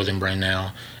like a clothing brand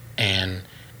now, and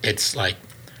it's like,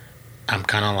 I'm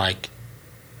kind of like,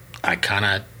 I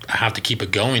have to keep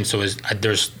it going. So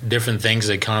there's different things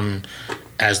that come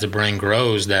as the brand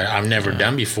grows that I've never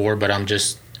done before, but I'm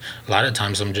just, a lot of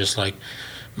times I'm just like,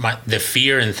 the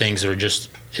fear and things are just,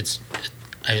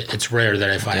 it's rare that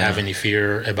if I have any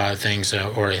fear about things,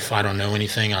 or if I don't know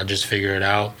anything, I'll just figure it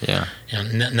out. You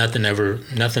know,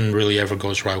 nothing really ever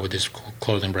goes right with this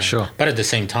clothing brand. Sure. But at the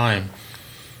same time,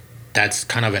 that's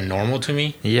kind of a normal to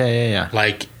me.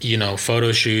 Like, you know,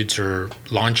 photo shoots or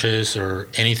launches or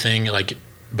anything, like,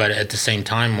 but at the same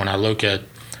time, when I look at,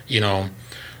 you know,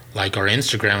 like our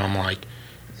Instagram, I'm like,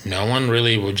 no one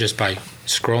really would, just by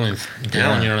scrolling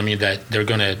down, you know what I mean, that they're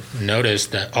going to notice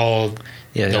that all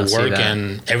the work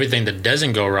and everything that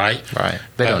doesn't go right.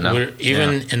 They don't know. We're,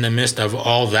 even in the midst of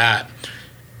all that,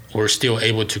 we're still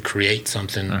able to create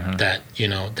something that, you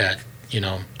know,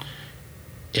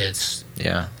 it's,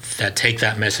 that take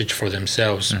that message for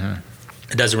themselves.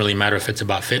 It doesn't really matter if it's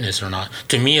about fitness or not.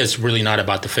 To me, it's really not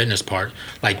about the fitness part.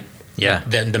 Like,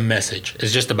 the message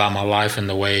is just about my life and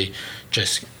the way,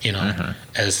 just, you know,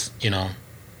 as, you know,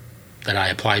 that I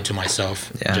apply to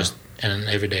myself just in an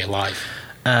everyday life.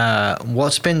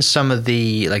 What's been some of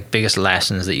the like biggest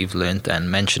lessons that you've learned? And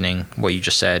mentioning what you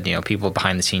just said, you know, people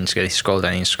behind the scenes, they scroll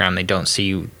down Instagram, they don't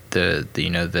see the you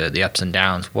know, the ups and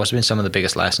downs. What's been some of the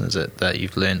biggest lessons that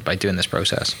you've learned by doing this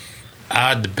process?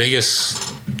 The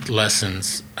biggest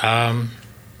lessons, I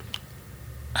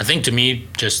think, to me,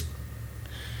 just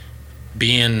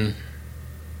being,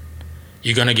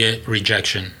 you're gonna get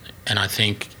rejection, and I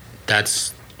think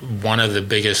that's one of the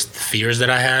biggest fears that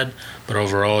I had, but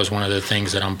overall is one of the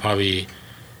things that I'm probably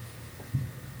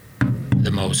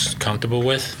the most comfortable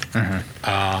with.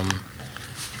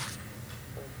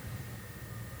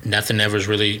 Nothing ever is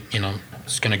really, you know,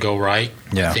 it's gonna go right.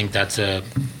 I think that's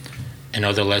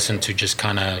another lesson, to just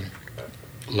kind of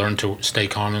learn to stay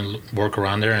calm and work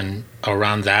around there and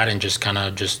around that, and just kind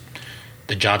of just,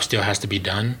 the job still has to be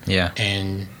done.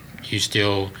 And you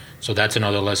still, so that's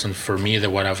another lesson for me, that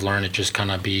what I've learned, is just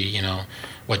kind of be, you know,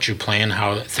 what you plan,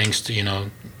 how things, you know,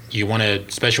 you want to,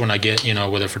 especially when I get,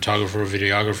 with a photographer or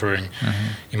videographer, and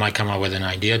you might come up with an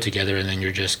idea together, and then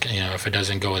you're just, if it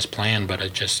doesn't go as planned, but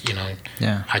it just,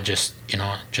 I just,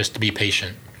 just to be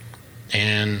patient.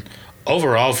 And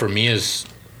overall for me is,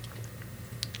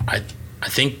 I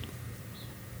think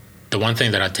the one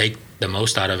thing that I take the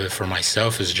most out of it for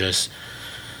myself is just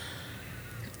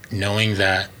knowing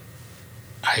that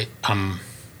I'm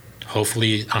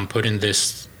putting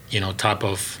this, type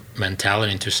of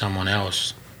mentality into someone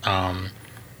else. I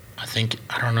think,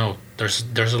 I don't know,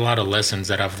 there's a lot of lessons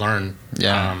that I've learned.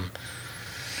 Yeah.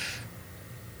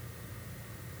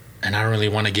 And I don't really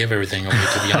want to give everything away,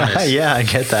 to be honest. Yeah, I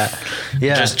get that.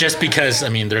 Yeah. Just because,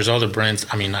 there's other brands.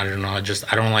 I don't know. I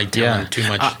don't like telling too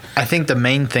much. I think the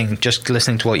main thing, just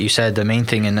listening to what you said, the main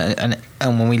thing, and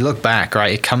when we look back,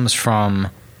 right, it comes from,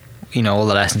 all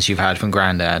the lessons you've had from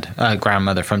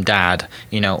grandmother, from dad,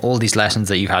 all these lessons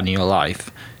that you've had in your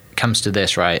life, comes to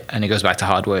this, right? And it goes back to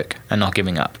hard work and not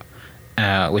giving up,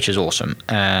 which is awesome.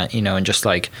 And just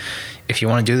like, if you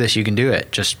want to do this, you can do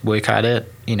it. Just work at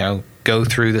it, go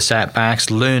through the setbacks,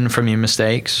 learn from your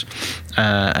mistakes,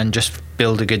 and just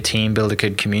build a good team, build a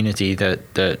good community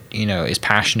that is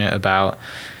passionate about,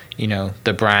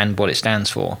 the brand, what it stands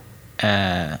for.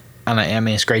 And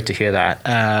it's great to hear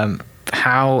that.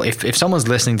 How, if someone's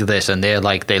listening to this and they're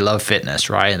like, they love fitness,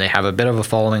 right? And they have a bit of a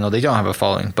following, or they don't have a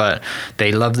following, but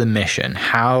they love the mission,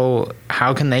 how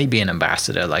can they be an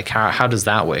ambassador? Like, how does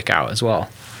that work out as well?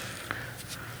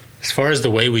 As far as the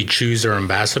way we choose our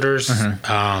ambassadors,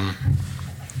 I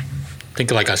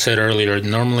think, like I said earlier,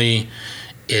 normally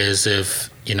is if,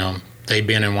 they've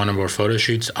been in one of our photo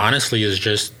shoots, honestly, is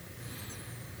just,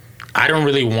 I don't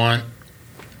really want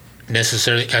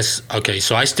necessarily,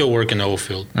 so I still work in the oil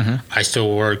field. I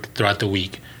still work throughout the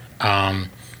week.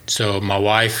 So my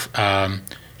wife,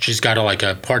 she's got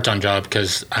a part-time job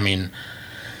because,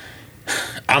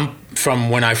 I'm from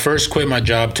when I first quit my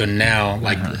job to now,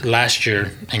 last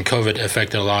year, and COVID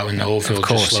affected a lot when the oil field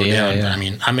just slowed down.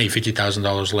 Yeah. I made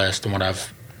 $50,000 less than what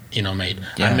I've, made.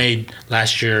 Yeah. I made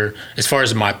last year, as far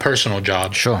as my personal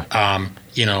job, sure.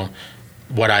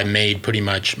 What I made pretty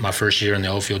much my first year in the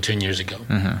oil field 10 years ago.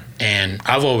 And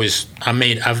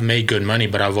I've made good money,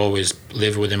 but I've always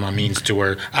lived within my means to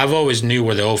where I've always knew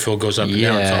where the oil field goes up and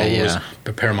down. So I always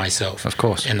prepare myself, of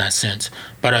course, in that sense.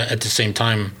 But at the same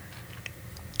time,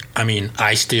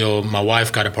 my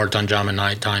wife got a part-time job at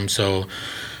nighttime. So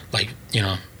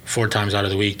 4 times out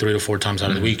of the week, 3 to 4 times out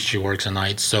of the week, she works at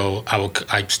night. So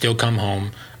I still come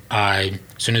home. As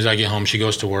soon as I get home, she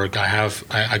goes to work.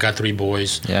 I got 3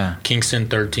 boys. Yeah. Kingston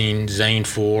 13, Zane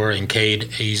 4, and Cade,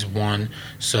 he's 1.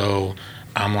 So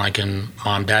I'm like in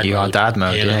mom dad mode. You are dad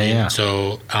mode, yeah.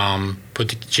 So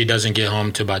she doesn't get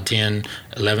home till about 10,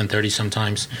 11:30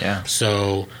 sometimes. Yeah.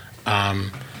 So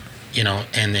and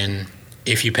then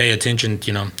if you pay attention,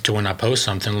 to when I post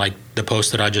something, like the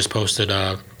post that I just posted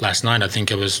last night, I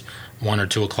think it was 1 or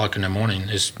 2 o'clock in the morning.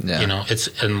 It's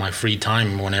in my free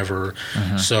time whenever.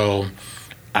 So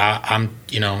I'm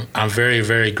very,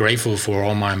 very grateful for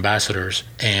all my ambassadors,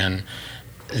 and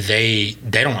they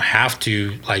don't have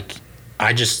to,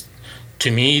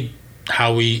 to me,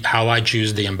 how I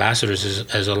choose the ambassadors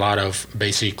is a lot of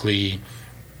basically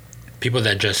people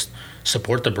that just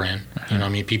support the brand.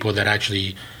 People that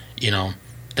actually,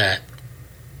 that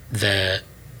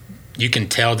you can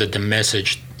tell that the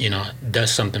message,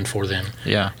 does something for them.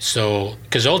 Yeah. So,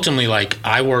 because ultimately,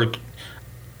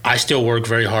 I still work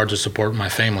very hard to support my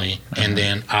family, and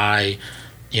then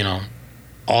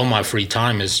all my free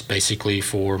time is basically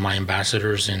for my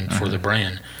ambassadors and for the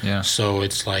brand. Yeah. So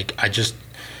it's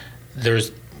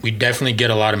we definitely get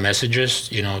a lot of messages,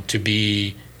 to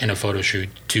be in a photo shoot,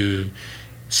 to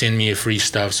send me a free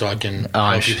stuff so I can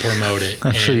help you promote it.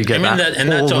 I'm sure you get that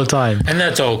all the time. And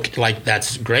that's okay.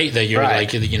 That's great that you're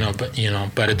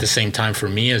but at the same time, for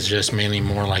me, it's just mainly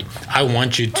more I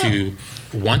want you to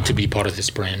want to be part of this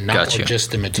brand, not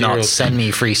just the material. Not send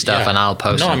me free stuff and I'll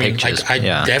post some pictures. I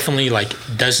definitely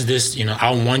does this,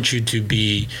 I want you to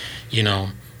be,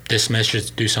 this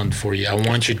message do something for you. I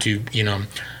want you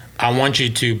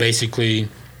to, basically,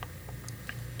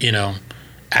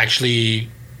 actually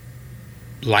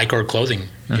like our clothing,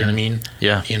 you know what I mean?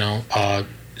 Yeah.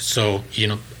 So,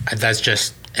 that's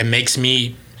just, it makes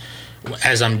me,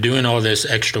 as I'm doing all this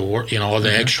extra work, all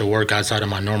the extra work outside of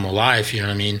my normal life, you know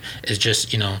what I mean? It's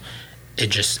just, it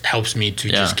just helps me to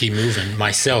Yeah. just keep moving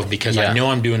myself, because Yeah. I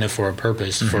know I'm doing it for a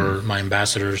purpose, for my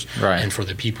ambassadors Right. and for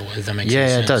the people, if that makes Yeah,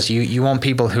 sense. it does. You want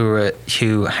people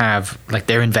who have, like,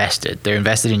 they're invested. They're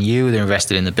invested in you. They're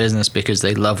invested in the business because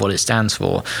they love what it stands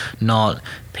for. Not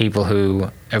people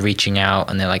who are reaching out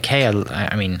and they're like, hey,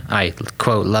 I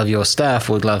quote, love your stuff.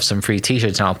 Would love some free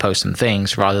T-shirts and I'll post some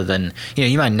things. Rather than,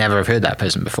 you might never have heard that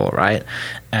person before, right?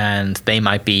 And that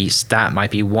might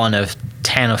be one of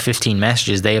 10 or 15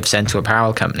 messages they have sent to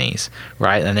apparel companies,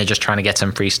 right? And they're just trying to get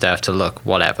some free stuff to look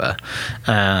whatever.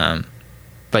 But,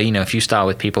 if you start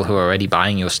with people who are already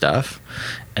buying your stuff,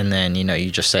 and then, you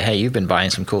just say, hey, you've been buying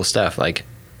some cool stuff. Like,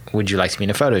 would you like to be in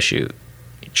a photo shoot?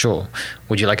 Sure.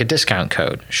 Would you like a discount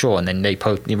code? Sure. And then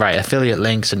you write affiliate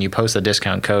links and you post the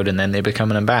discount code, and then they become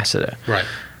an ambassador. Right.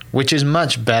 Which is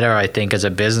much better, I think, as a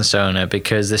business owner,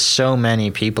 because there's so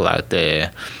many people out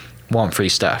there want free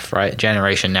stuff, right?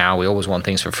 Generation now, we always want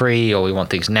things for free, or we want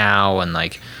things now, and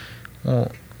like, well,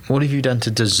 what have you done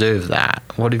to deserve that?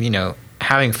 What have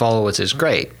having followers is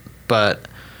great, but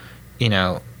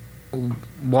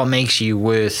what makes you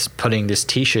worth putting this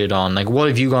T-shirt on? Like, what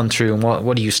have you gone through, and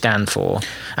what do you stand for?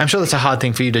 I'm sure that's a hard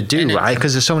thing for you to do, right?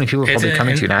 Because there's so many people probably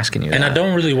coming to you and asking you and that. I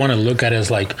don't really want to look at it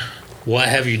as like, what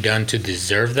have you done to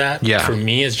deserve that? Yeah. For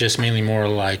me, it's just mainly more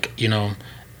like,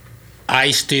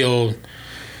 I still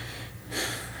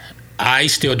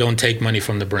don't take money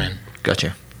from the brand.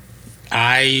 Gotcha.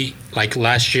 I, like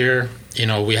last year,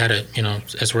 we had a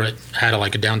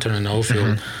downturn in the oil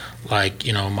field. Like,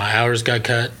 my hours got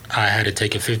cut. I had to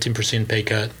take a 15% pay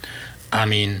cut. I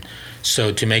mean,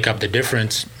 so to make up the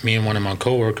difference, me and one of my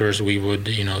coworkers, we would,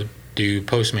 do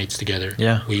Postmates together.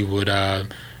 Yeah. We would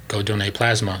go donate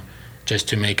plasma just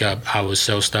to make up. I would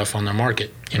sell stuff on the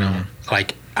market,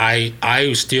 Like,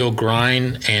 I still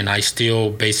grind, and I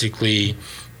still basically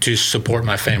to support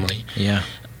my family. Yeah.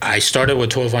 I started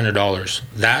with $1,200.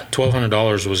 That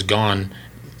 $1,200 was gone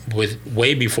with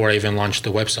way before I even launched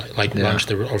the website,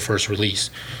 launched our first release.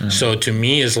 So to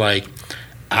me, is like,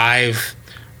 by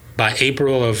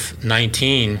April of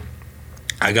 19,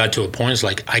 I got to a point, it's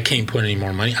like, I can't put any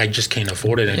more money. I just can't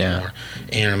afford it anymore.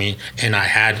 You know what I mean? And I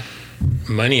had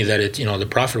money that the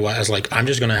profit was, I was like, I'm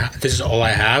just gonna this is all I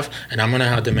have, and I'm gonna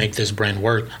have to make this brand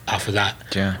work off of that.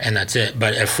 And that's it.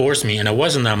 But it forced me, and it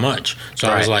wasn't that much, so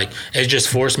I was like, it just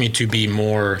forced me to be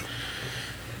more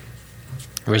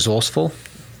resourceful,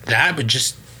 but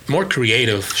just more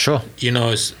creative. Sure.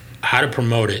 Is how to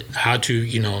promote it, how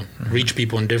to reach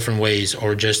people in different ways,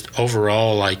 or just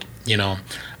overall, like,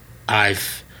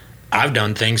 I've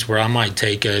done things where I might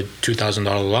take a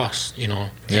 $2,000 loss,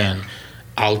 and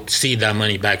I'll see that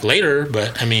money back later,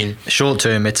 but I mean, short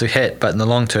term it's a hit, but in the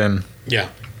long term,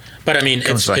 but I mean,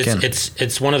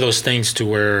 it's one of those things to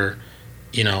where,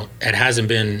 it hasn't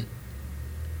been.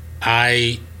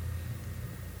 I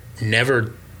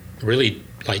never really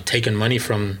like taken money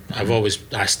from.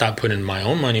 I stopped putting my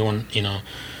own money on,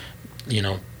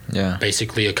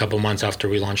 basically a couple months after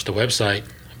we launched the website.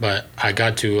 But I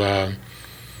got to.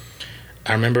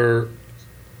 I remember,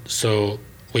 so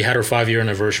we had our 5-year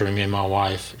anniversary, me and my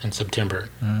wife, in September,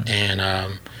 and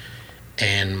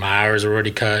my hours were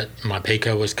already cut, my pay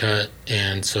cut was cut,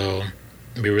 and so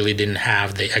we really didn't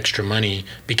have the extra money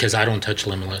because I don't touch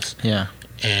Limitless.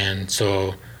 And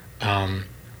so,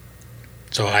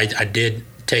 so I did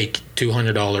take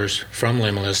 $200 from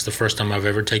Limitless, the first time I've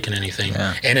ever taken anything,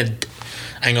 and I ain't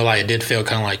gonna lie, it did feel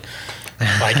kind of like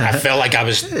I felt like I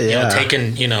was,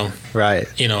 taking,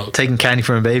 taking candy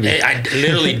from a baby. I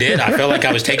literally did. I felt like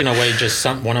I was taking away just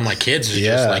one of my kids.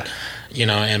 Just like,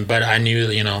 but I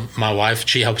knew, my wife,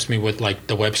 she helps me with like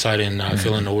the website and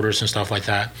filling orders and stuff like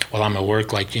that while I'm at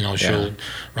work. Like, she'll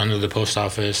run to the post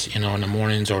office, in the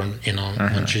mornings, or,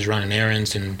 when she's running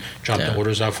errands, and drop the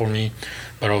orders out for me.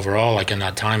 But overall, like in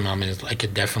that time, I mean, like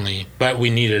it definitely, but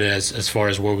we needed it as far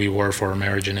as where we were for our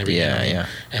marriage and everything.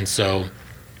 And so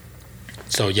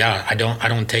I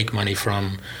don't take money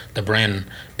from the brand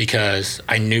because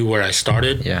I knew where I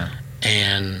started.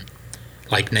 And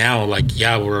like now, like,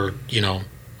 we're,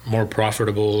 more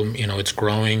profitable, it's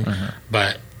growing.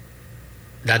 But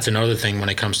that's another thing when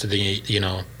it comes to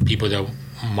the, people that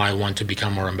might want to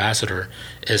become our ambassador.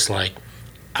 It's like,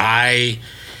 I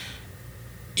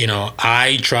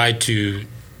try to,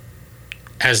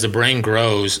 as the brand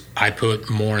grows, I put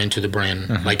more into the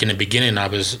brand. Like in the beginning, I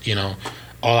was,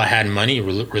 all I had money,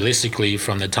 realistically,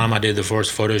 from the time I did the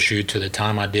first photo shoot to the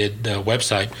time I did the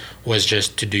website, was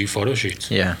just to do photo shoots.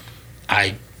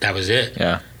 That was it. You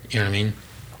know what I mean?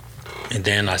 And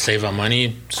then I saved my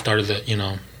money, started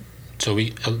the,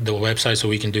 the website so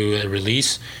we can do a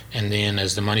release. And then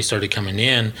as the money started coming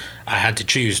in, I had to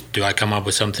choose: do I come up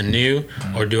with something new,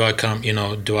 or do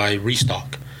I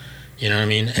restock? You know what I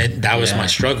mean? And that was my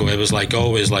struggle. It was like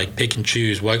always like pick and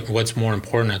choose what's more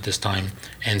important at this time.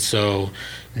 And so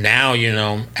now,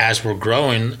 as we're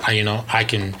growing, I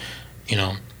can,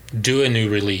 do a new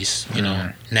release.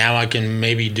 Now I can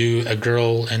maybe do a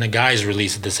girl and a guy's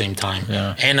release at the same time.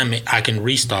 Yeah. And I can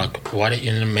restock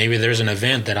maybe there's an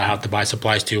event that I have to buy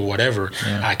supplies to or whatever.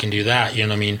 Yeah. I can do that. You know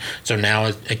what I mean? So now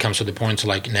it comes to the point to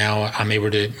like now I'm able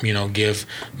to give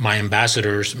my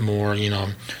ambassadors more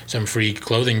some free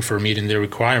clothing for meeting their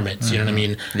requirements. You know what I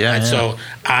mean? Yeah. And so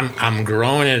I'm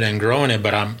growing it,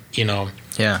 but I'm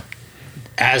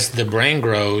as the brand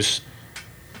grows,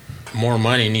 more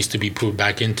money needs to be put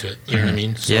back into it. You know what I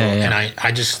mean? So, and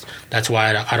I just, that's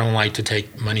why I don't like to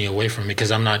take money away from it,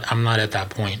 because I'm not at that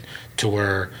point to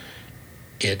where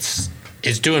it's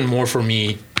doing more for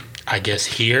me, I guess,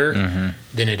 here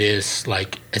than it is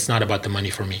like, it's not about the money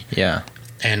for me. Yeah.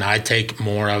 And I take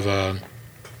more of a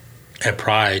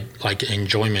pride, like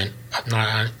enjoyment.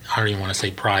 I don't even want to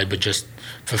say pride, but just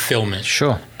fulfillment.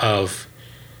 Sure. Of,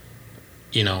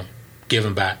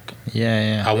 giving back.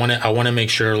 Yeah. I want to make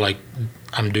sure like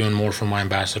I'm doing more for my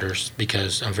ambassadors,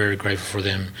 because I'm very grateful for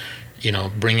them.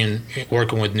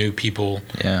 Working with new people.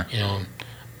 Yeah.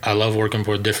 I love working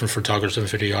with different photographers and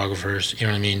videographers. You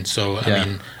know what I mean? So I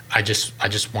mean, I just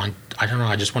want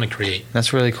to create.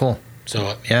 That's really cool.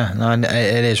 So yeah, no,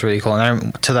 it is really cool.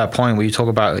 And to that point where you talk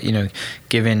about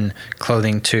giving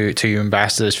clothing to your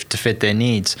ambassadors to fit their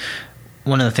needs,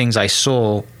 one of the things I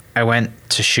saw, I went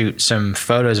to shoot some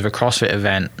photos of a CrossFit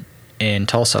event in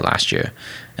Tulsa last year,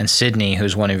 and Sydney,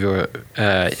 who's one of your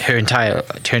her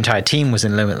entire team was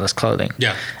in Limitless clothing.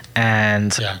 Yeah.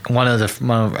 And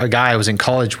a guy I was in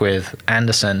college with,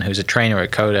 Anderson, who's a trainer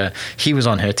at Coda, he was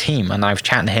on her team, and I was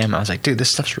chatting to him. I was like, dude,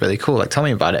 this stuff's really cool. Like, tell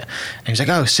me about it. And he was like,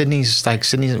 oh, Sydney's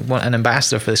an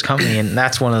ambassador for this company, and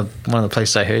that's one of the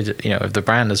places I heard, of the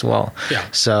brand as well. Yeah.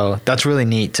 So that's really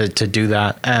neat to do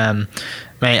that.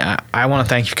 Mate, I want to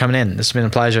thank you for coming in. This has been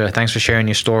a pleasure. Thanks for sharing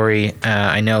your story.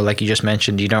 I know, like you just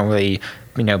mentioned, you don't really,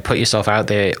 put yourself out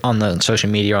there on the social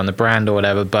media, on the brand or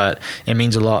whatever, but it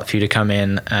means a lot for you to come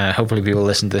in. Hopefully people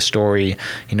listen to this story,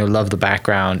 love the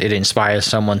background. It inspires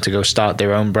someone to go start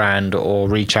their own brand, or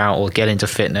reach out, or get into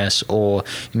fitness, or,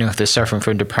 if they're suffering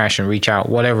from depression, reach out,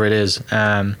 whatever it is.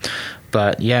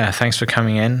 But yeah, thanks for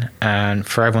coming in. And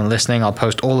for everyone listening, I'll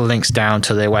post all the links down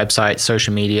to their website,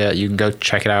 social media. You can go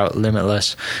check it out,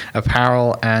 Limitless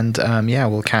Apparel. And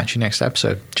we'll catch you next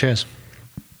episode. Cheers.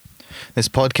 This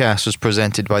podcast was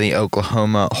presented by the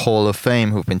Oklahoma Hall of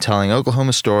Fame, who've been telling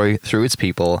Oklahoma's story through its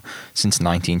people since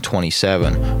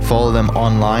 1927. Follow them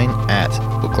online at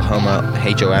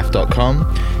oklahomahof.com,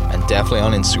 and definitely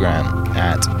on Instagram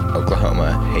at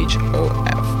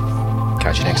oklahomahof.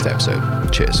 Catch you next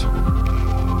episode. Cheers.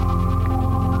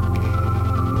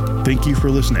 Thank you for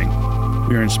listening.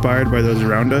 We are inspired by those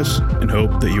around us and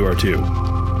hope that you are too.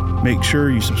 Make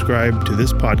sure you subscribe to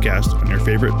this podcast on your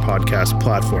favorite podcast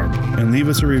platform and leave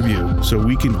us a review so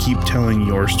we can keep telling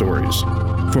your stories.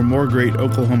 For more great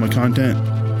Oklahoma content,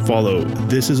 follow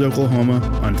This Is Oklahoma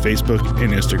on Facebook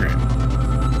and Instagram.